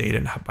at what date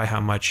and by how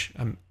much.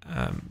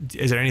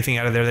 Is there anything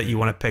out of there that you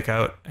want to pick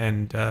out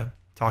and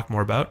talk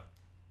more about?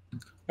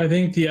 I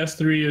think the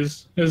S3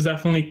 is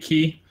definitely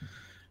key,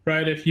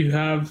 right? If you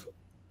have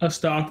a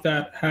stock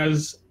that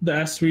has the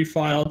S3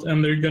 filed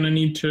and they're going to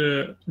need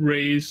to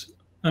raise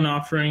an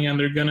offering and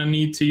they're going to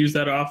need to use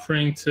that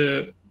offering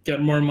to get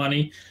more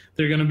money,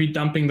 they're going to be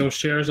dumping those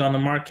shares on the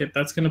market.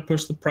 That's going to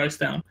push the price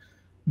down.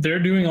 They're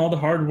doing all the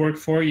hard work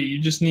for you. You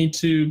just need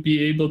to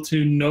be able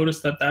to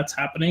notice that that's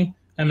happening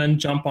and then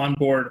jump on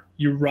board.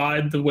 You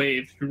ride the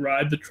wave, you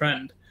ride the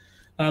trend.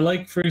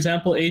 Like, for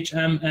example,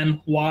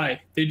 HMNY.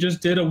 They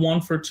just did a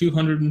 1 for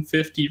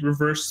 250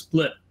 reverse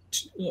split,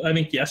 I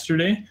think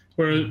yesterday,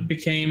 where it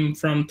became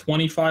from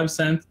 25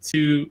 cents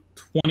to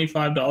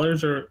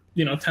 $25, or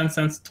 10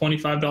 cents to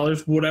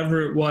 $25,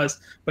 whatever it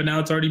was. But now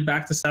it's already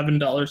back to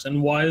 $7.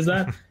 And why is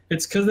that?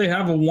 It's because they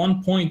have a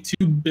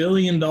 $1.2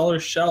 billion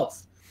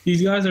shelf.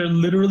 These guys are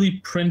literally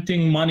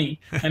printing money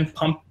and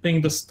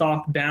pumping the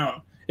stock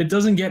down. It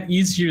doesn't get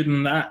easier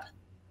than that.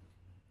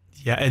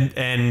 Yeah,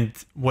 and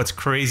what's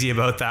crazy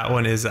about that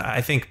one is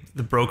I think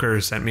the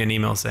broker sent me an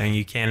email saying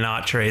you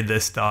cannot trade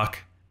this stock.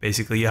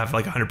 Basically, you have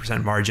like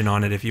 100% margin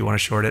on it if you want to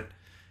short it.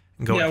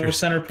 And go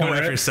center point,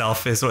 right?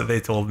 Yourself is what they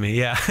told me.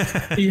 Yeah.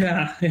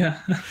 yeah.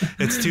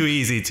 It's too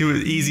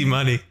easy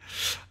money.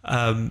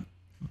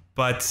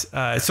 But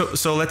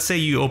so let's say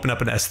you open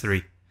up an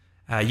S3.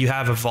 You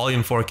have a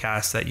volume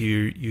forecast that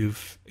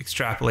you've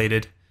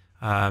extrapolated.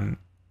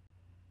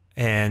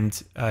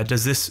 And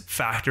does this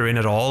factor in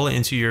at all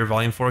into your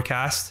volume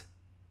forecast?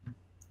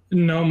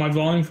 No, my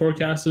volume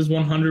forecast is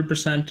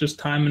 100% just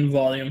time and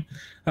volume.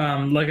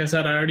 Like I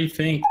said, I already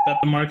think that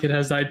the market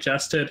has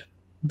digested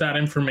that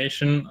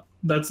information.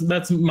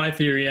 That's my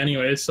theory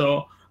anyway.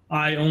 So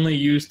I only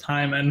use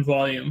time and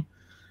volume.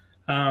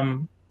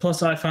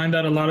 Plus, I find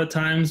that a lot of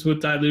times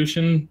with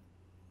dilution,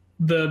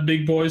 the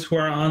big boys who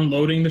are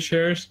unloading the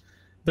shares,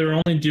 they're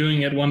only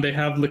doing it when they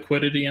have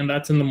liquidity, and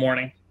that's in the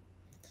morning.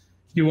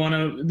 You want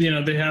to,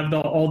 they have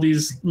all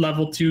these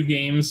level 2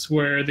 games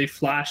where they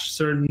flash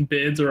certain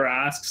bids or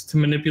asks to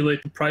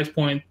manipulate the price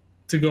point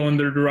to go in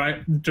their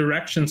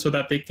direction so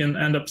that they can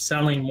end up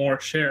selling more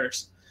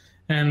shares.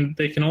 And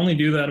they can only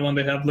do that when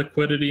they have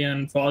liquidity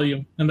and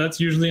volume. And that's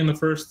usually in the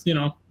first,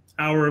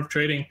 hour of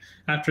trading.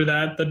 After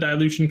that, the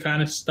dilution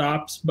kind of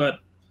stops. But,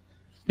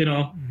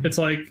 it's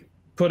like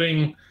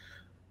putting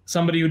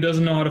somebody who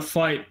doesn't know how to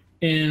fight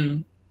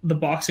in the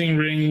boxing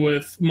ring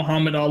with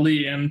Muhammad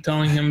Ali and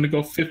telling him to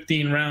go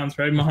 15 rounds,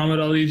 right?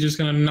 Muhammad Ali is just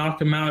going to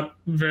knock him out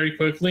very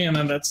quickly, and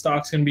then that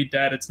stock's going to be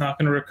dead. It's not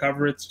going to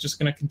recover. It's just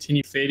going to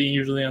continue fading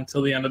usually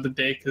until the end of the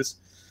day, because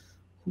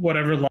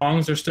whatever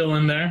longs are still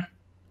in there,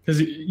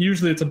 because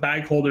usually it's a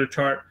bag holder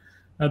chart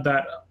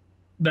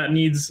that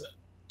needs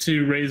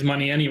to raise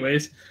money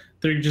anyways.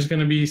 They're just going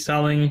to be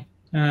selling,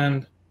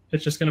 and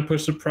it's just going to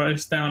push the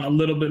price down a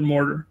little bit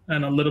more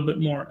and a little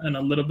bit more and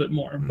a little bit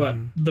more. But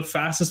the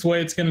fastest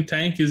way it's going to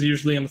tank is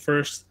usually in the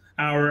first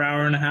hour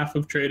and a half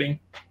of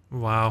trading.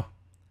 Wow.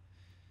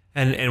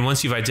 And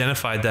once you've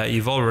identified that,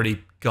 you've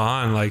already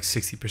gone like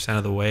 60%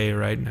 of the way,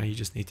 right? Now you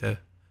just need to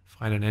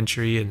find an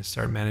entry and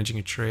start managing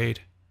a trade.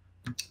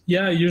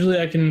 Yeah, usually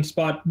I can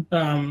spot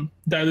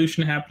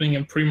dilution happening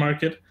in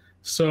pre-market.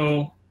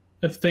 So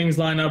if things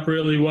line up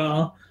really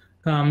well,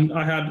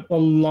 I had a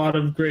lot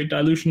of great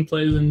dilution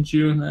plays in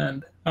June,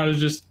 and I was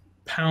just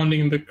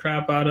pounding the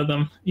crap out of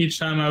them. Each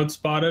time I would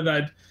spot it,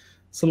 I'd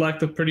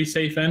select a pretty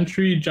safe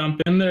entry,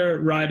 jump in there,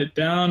 ride it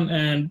down,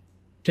 and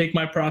take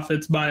my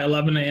profits by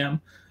 11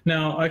 a.m.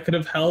 Now, I could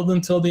have held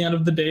until the end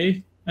of the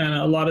day, and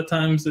a lot of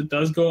times it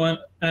does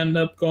end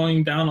up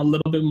going down a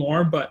little bit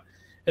more, but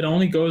it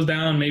only goes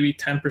down maybe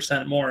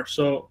 10% more.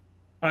 So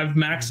I've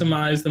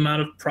maximized the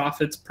amount of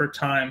profits per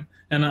time,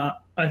 and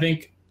I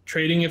think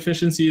trading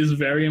efficiency is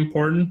very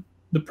important.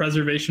 The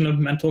preservation of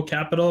mental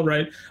capital,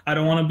 right? I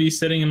don't want to be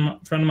sitting in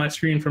front of my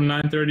screen from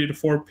 9:30 to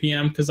 4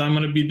 p.m. because I'm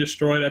going to be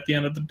destroyed at the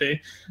end of the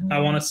day. I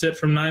want to sit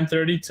from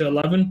 9:30 to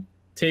 11,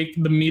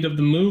 take the meat of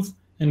the move,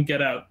 and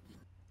get out.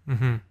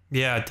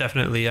 Yeah,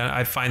 definitely.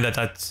 I find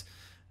that's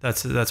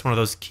one of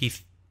those key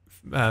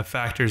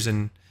factors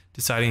in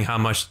deciding how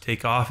much to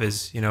take off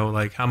is,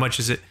 like how much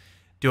is it?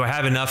 Do I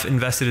have enough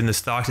invested in the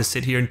stock to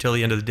sit here until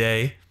the end of the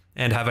day?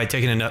 And have I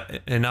taken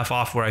enough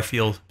off where I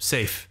feel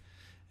safe,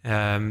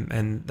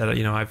 and that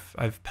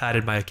I've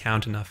padded my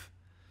account enough?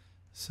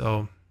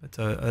 So it's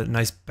a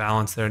nice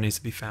balance there needs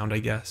to be found, I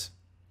guess.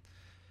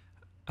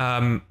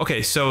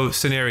 Okay, so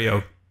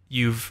scenario: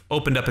 you've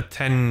opened up a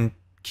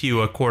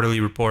 10Q, a quarterly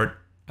report.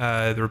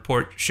 The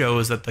report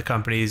shows that the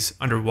company's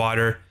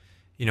underwater.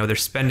 They're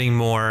spending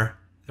more.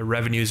 the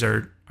revenues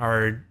are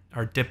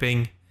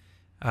dipping.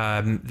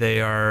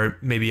 They are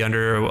maybe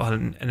under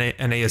an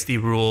ASD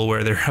rule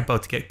where they're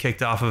about to get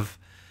kicked off of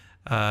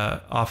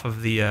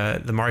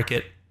the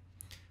market,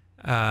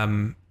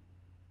 and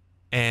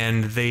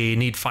they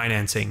need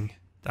financing,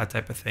 that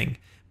type of thing.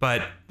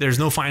 But there's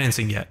no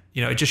financing yet.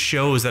 You know, it just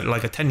shows that,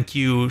 like, a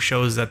 10Q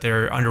shows that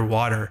they're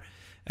underwater,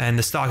 and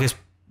the stock is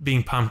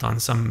being pumped on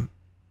some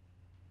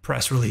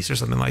press release or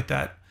something like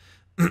that.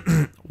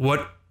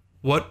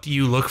 What do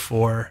you look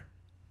for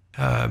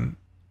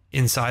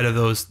inside of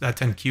that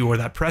 10Q or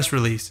that press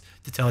release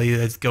to tell you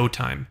that it's go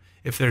time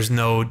if there's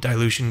no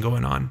dilution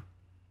going on?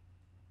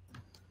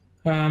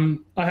 I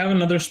have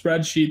another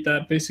spreadsheet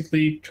that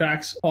basically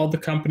tracks all the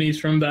companies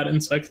from that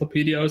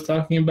encyclopedia I was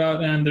talking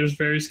about, and there's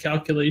various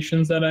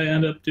calculations that I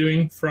end up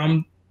doing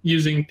from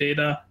using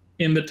data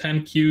in the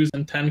 10Qs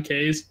and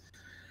 10Ks,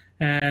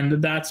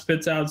 and that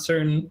spits out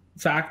certain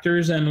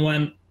factors. And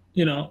when,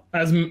 you know,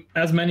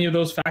 as many of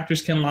those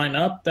factors can line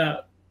up,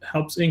 that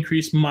helps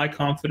increase my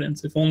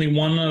confidence. If only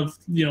one of,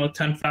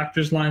 10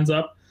 factors lines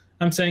up,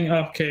 I'm saying,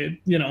 okay,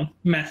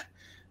 meh.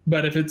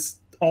 But if it's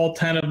all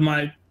 10 of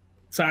my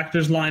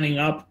factors lining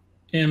up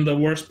in the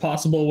worst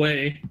possible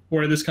way,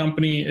 where this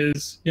company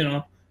is,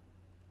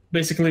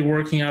 basically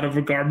working out of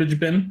a garbage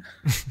bin,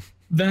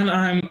 then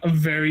I'm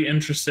very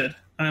interested.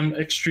 I'm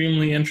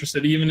extremely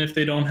interested, even if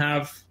they don't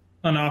have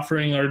an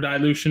offering or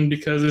dilution,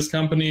 because this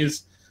company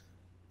is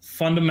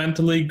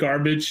fundamentally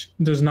garbage,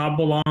 does not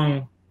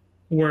belong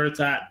where it's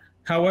at.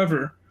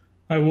 However,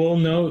 I will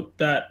note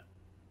that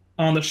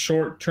on the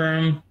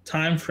short-term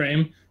time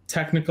frame,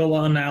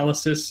 technical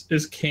analysis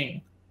is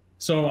king.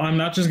 So I'm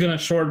not just going to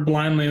short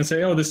blindly and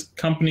say, oh, this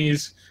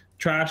company's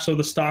trash, so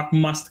the stock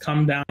must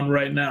come down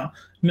right now.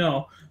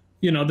 No,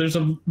 there's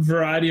a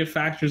variety of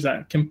factors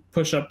that can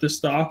push up the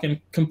stock and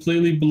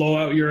completely blow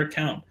out your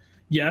account.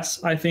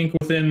 Yes, I think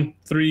within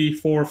 3,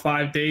 4,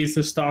 5 days,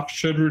 the stock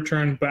should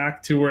return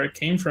back to where it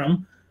came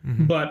from.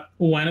 Mm-hmm. But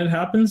when it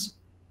happens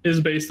is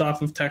based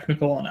off of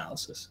technical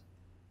analysis.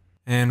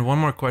 And one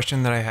more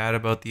question that I had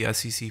about the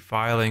SEC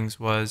filings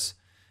was,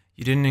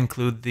 you didn't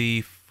include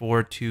the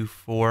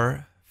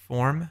 424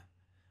 form,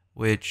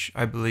 which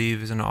I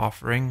believe is an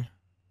offering.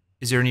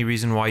 Is there any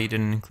reason why you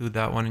didn't include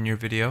that one in your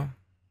video?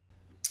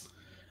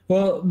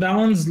 Well, that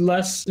one's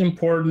less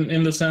important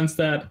in the sense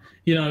that,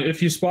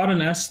 if you spot an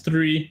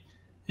S3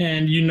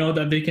 and you know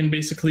that they can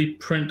basically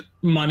print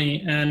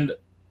money and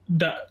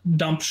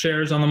dump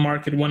shares on the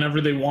market whenever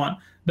they want,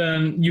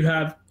 then you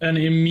have an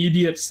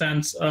immediate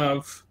sense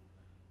of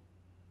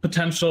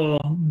potential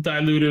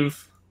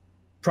dilutive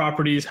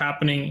properties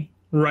happening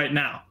right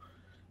now.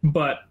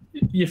 But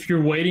if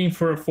you're waiting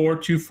for a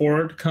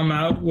 424 to come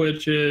out,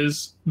 which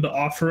is the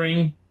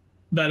offering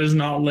that is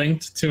not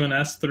linked to an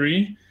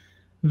S3,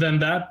 then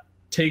that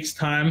takes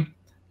time,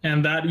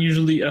 and that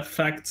usually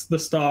affects the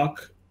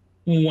stock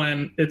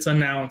when it's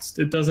announced.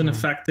 It doesn't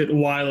affect it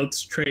while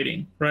it's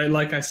trading, right?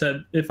 Like I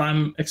said, if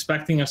I'm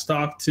expecting a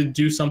stock to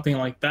do something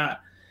like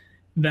that,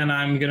 then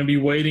I'm going to be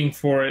waiting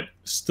for it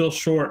still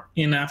short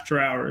in after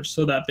hours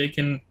so that they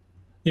can,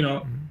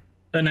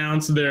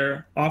 announce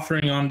their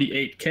offering on the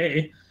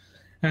 8K,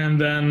 and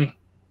then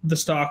the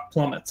stock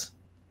plummets.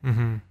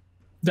 Mm-hmm.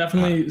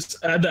 Definitely,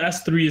 the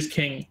S3 is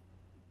king.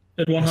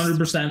 It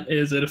 100%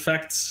 is. It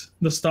affects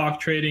the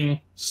stock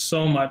trading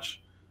so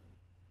much.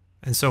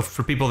 And so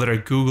for people that are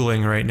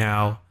Googling right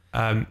now,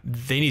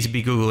 they need to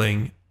be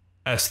Googling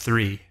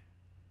S3.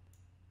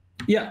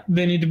 Yeah,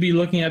 they need to be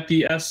looking at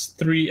the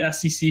S3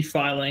 SEC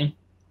filing.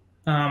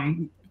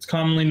 It's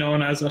commonly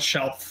known as a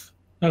shelf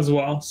as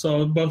well.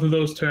 So both of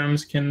those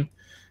terms can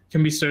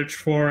be searched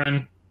for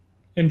and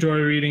enjoy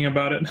reading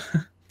about it.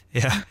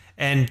 Yeah,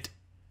 and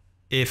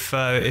if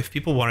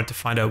people wanted to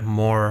find out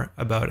more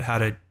about how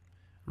to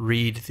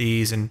read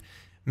these and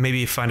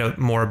maybe find out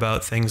more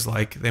about things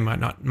like they might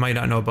not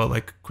know about,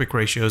 like quick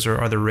ratios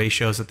or other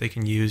ratios that they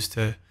can use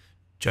to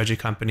judge a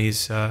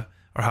company's or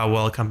how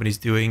well a company's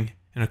doing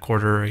in a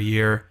quarter or a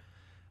year,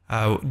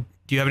 do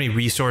you have any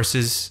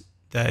resources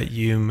that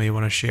you may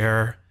want to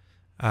share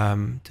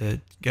to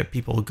get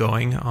people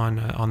going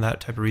on that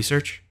type of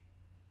research?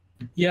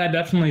 Yeah,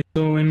 definitely.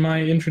 So in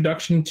my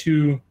introduction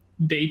to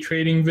day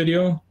trading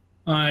video,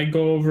 I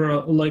go over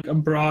a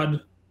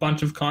broad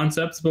bunch of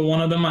concepts, but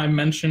one of them I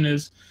mention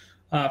is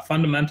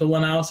fundamental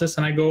analysis,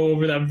 and I go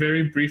over that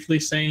very briefly,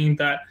 saying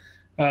that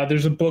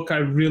there's a book I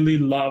really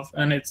love,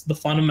 and it's The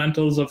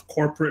Fundamentals of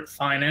Corporate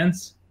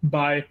Finance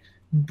by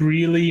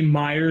Brealey,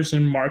 Myers,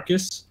 and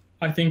Marcus.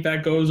 I think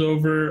that goes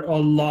over a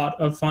lot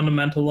of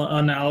fundamental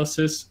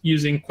analysis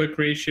using quick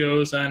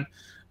ratios and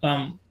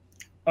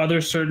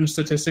other certain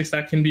statistics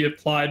that can be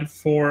applied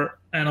for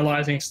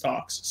analyzing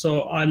stocks.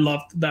 So I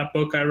loved that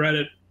book. I read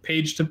it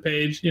page to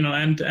page,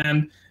 end to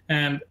end,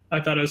 and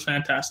I thought it was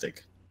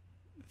fantastic.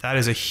 That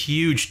is a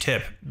huge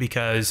tip,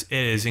 because it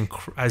is,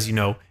 as you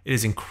know, it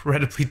is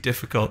incredibly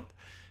difficult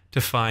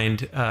to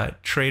find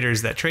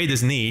traders that trade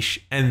this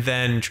niche, and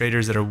then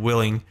traders that are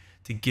willing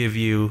to give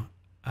you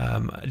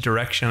a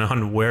direction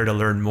on where to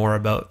learn more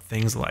about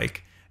things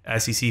like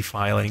SEC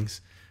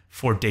filings,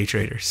 for day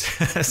traders.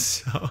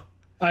 So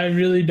I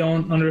really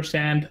don't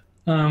understand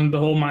the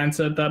whole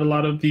mindset that a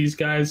lot of these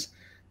guys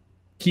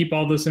keep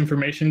all this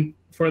information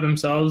for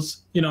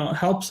themselves. You know,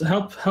 help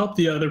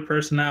the other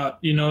person out.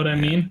 You know what I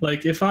mean?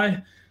 Like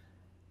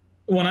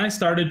when I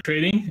started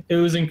trading, it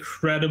was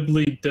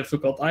incredibly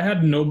difficult. I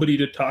had nobody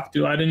to talk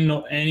to. I didn't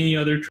know any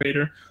other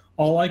trader.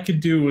 All I could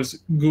do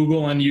was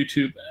Google and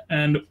YouTube.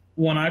 And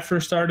when I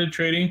first started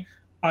trading,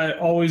 I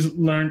always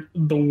learned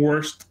the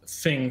worst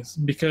things,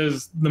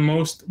 because the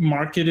most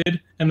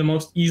marketed and the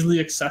most easily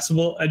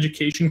accessible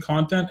education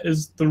content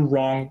is the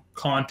wrong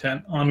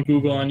content on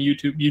Google and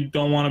YouTube. You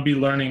don't want to be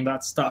learning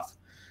that stuff.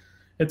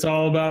 It's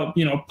all about,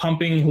 you know,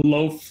 pumping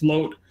low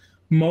float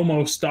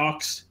Momo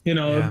stocks, you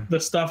know, the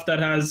stuff that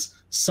has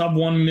sub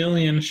 1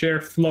 million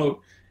share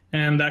float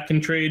and that can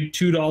trade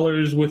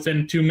 $2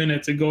 within 2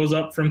 minutes. It goes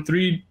up from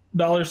 $3 to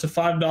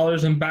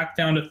 $5 and back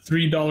down to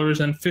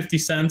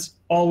 $3.50,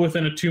 all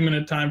within a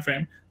 2-minute time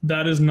frame.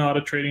 That is not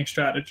a trading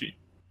strategy.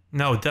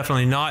 No,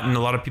 definitely not. And a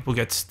lot of people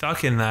get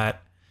stuck in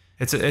that.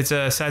 It's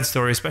a sad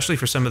story, especially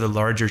for some of the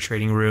larger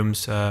trading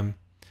rooms.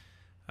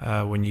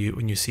 When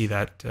you see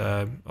that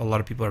a lot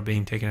of people are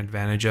being taken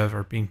advantage of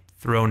or being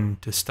thrown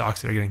into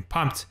stocks that are getting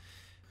pumped.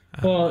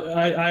 Well,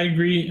 I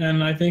agree,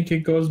 and I think it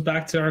goes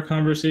back to our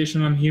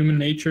conversation on human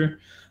nature.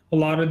 A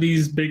lot of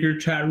these bigger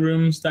chat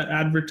rooms that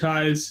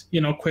advertise, you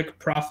know, quick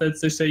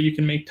profits, they say you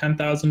can make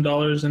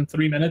 $10,000 in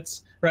 3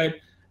 minutes, right?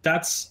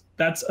 That's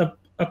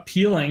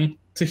appealing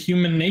to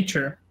human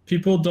nature.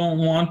 People don't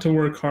want to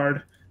work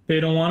hard. They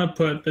don't want to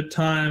put the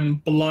time,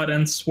 blood,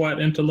 and sweat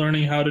into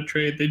learning how to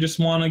trade. They just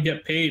want to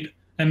get paid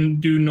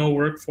and do no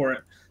work for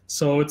it.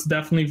 So it's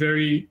definitely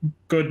very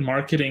good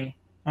marketing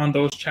on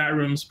those chat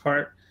rooms'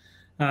 part,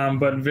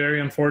 but very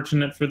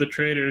unfortunate for the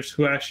traders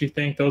who actually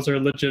think those are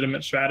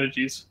legitimate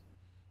strategies.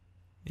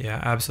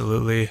 Yeah,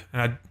 absolutely.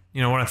 And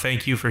I want to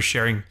thank you for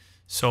sharing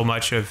so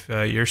much of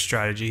your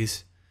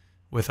strategies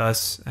with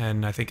us.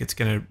 And I think it's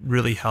going to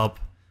really help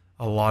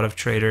a lot of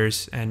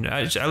traders and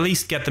at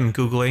least get them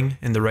Googling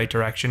in the right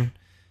direction.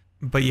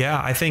 But yeah,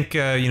 I think,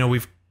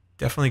 we've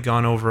definitely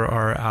gone over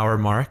our hour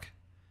mark.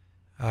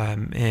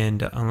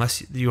 And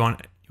unless you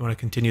want to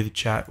continue the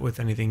chat with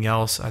anything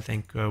else, I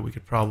think we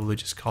could probably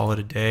just call it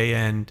a day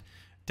and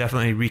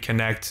definitely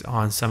reconnect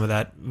on some of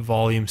that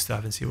volume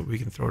stuff and see what we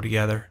can throw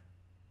together.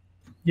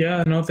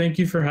 Yeah, no, thank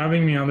you for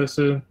having me on this.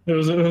 It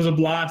was a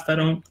blast. I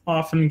don't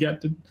often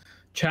get to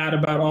chat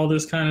about all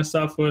this kind of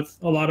stuff with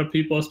a lot of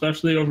people,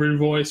 especially over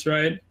voice,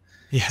 right?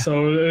 Yeah.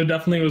 So it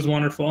definitely was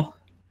wonderful.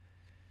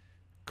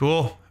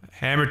 Cool.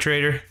 Hammer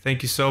Trader,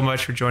 thank you so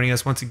much for joining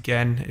us once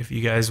again. If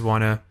you guys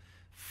want to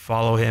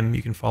follow him,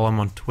 you can follow him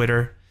on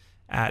Twitter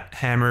at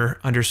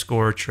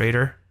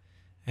hammer_trader.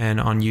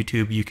 And on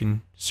YouTube, you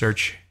can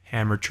search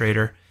Hammer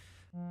Trader.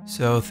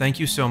 So thank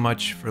you so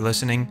much for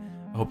listening.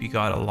 I hope you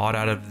got a lot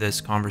out of this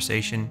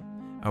conversation.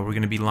 We're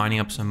going to be lining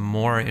up some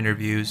more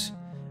interviews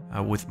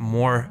with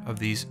more of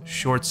these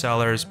short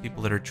sellers,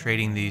 people that are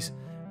trading these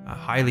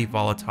highly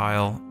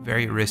volatile,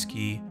 very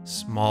risky,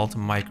 small to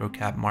micro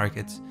cap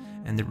markets,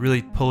 and they're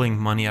really pulling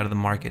money out of the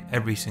market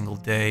every single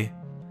day.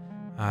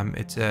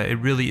 It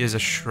really is a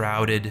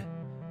shrouded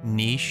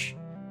niche,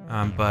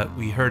 but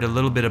we heard a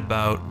little bit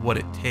about what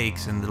it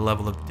takes and the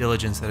level of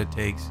diligence that it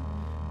takes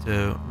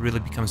to really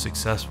become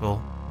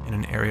successful in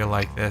an area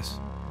like this.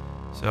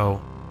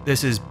 So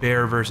this is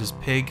Bear versus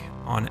Pig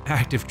on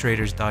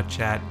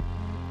activetraders.chat.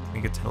 I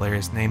think it's a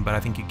hilarious name, but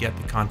I think you get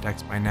the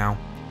context by now.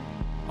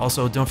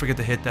 Also, don't forget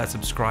to hit that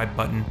subscribe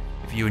button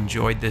if you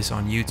enjoyed this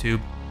on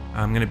YouTube.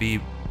 I'm going to be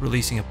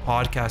releasing a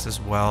podcast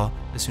as well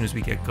as soon as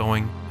we get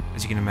going.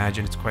 As you can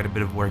imagine, it's quite a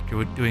bit of work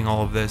doing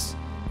all of this,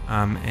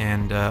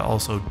 and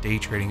also day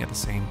trading at the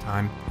same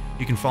time.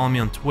 You can follow me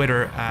on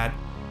Twitter at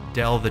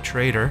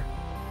DellTheTrader,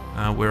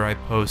 where I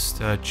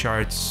post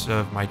charts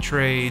of my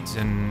trades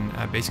and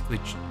basically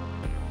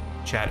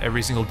chat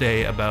every single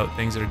day about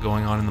things that are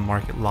going on in the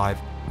market live.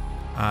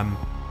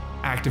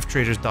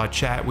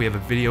 activetraders.chat, we have a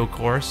video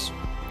course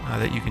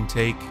that you can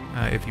take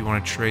if you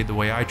want to trade the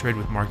way I trade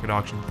with market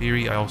auction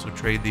theory. I also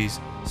trade these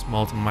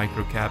small to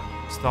micro cap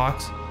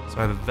stocks, so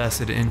I have a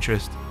vested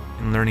interest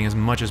in learning as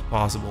much as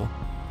possible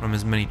from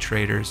as many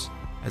traders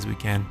as we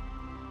can.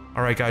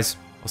 All right, guys,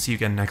 I'll see you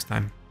again next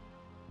time.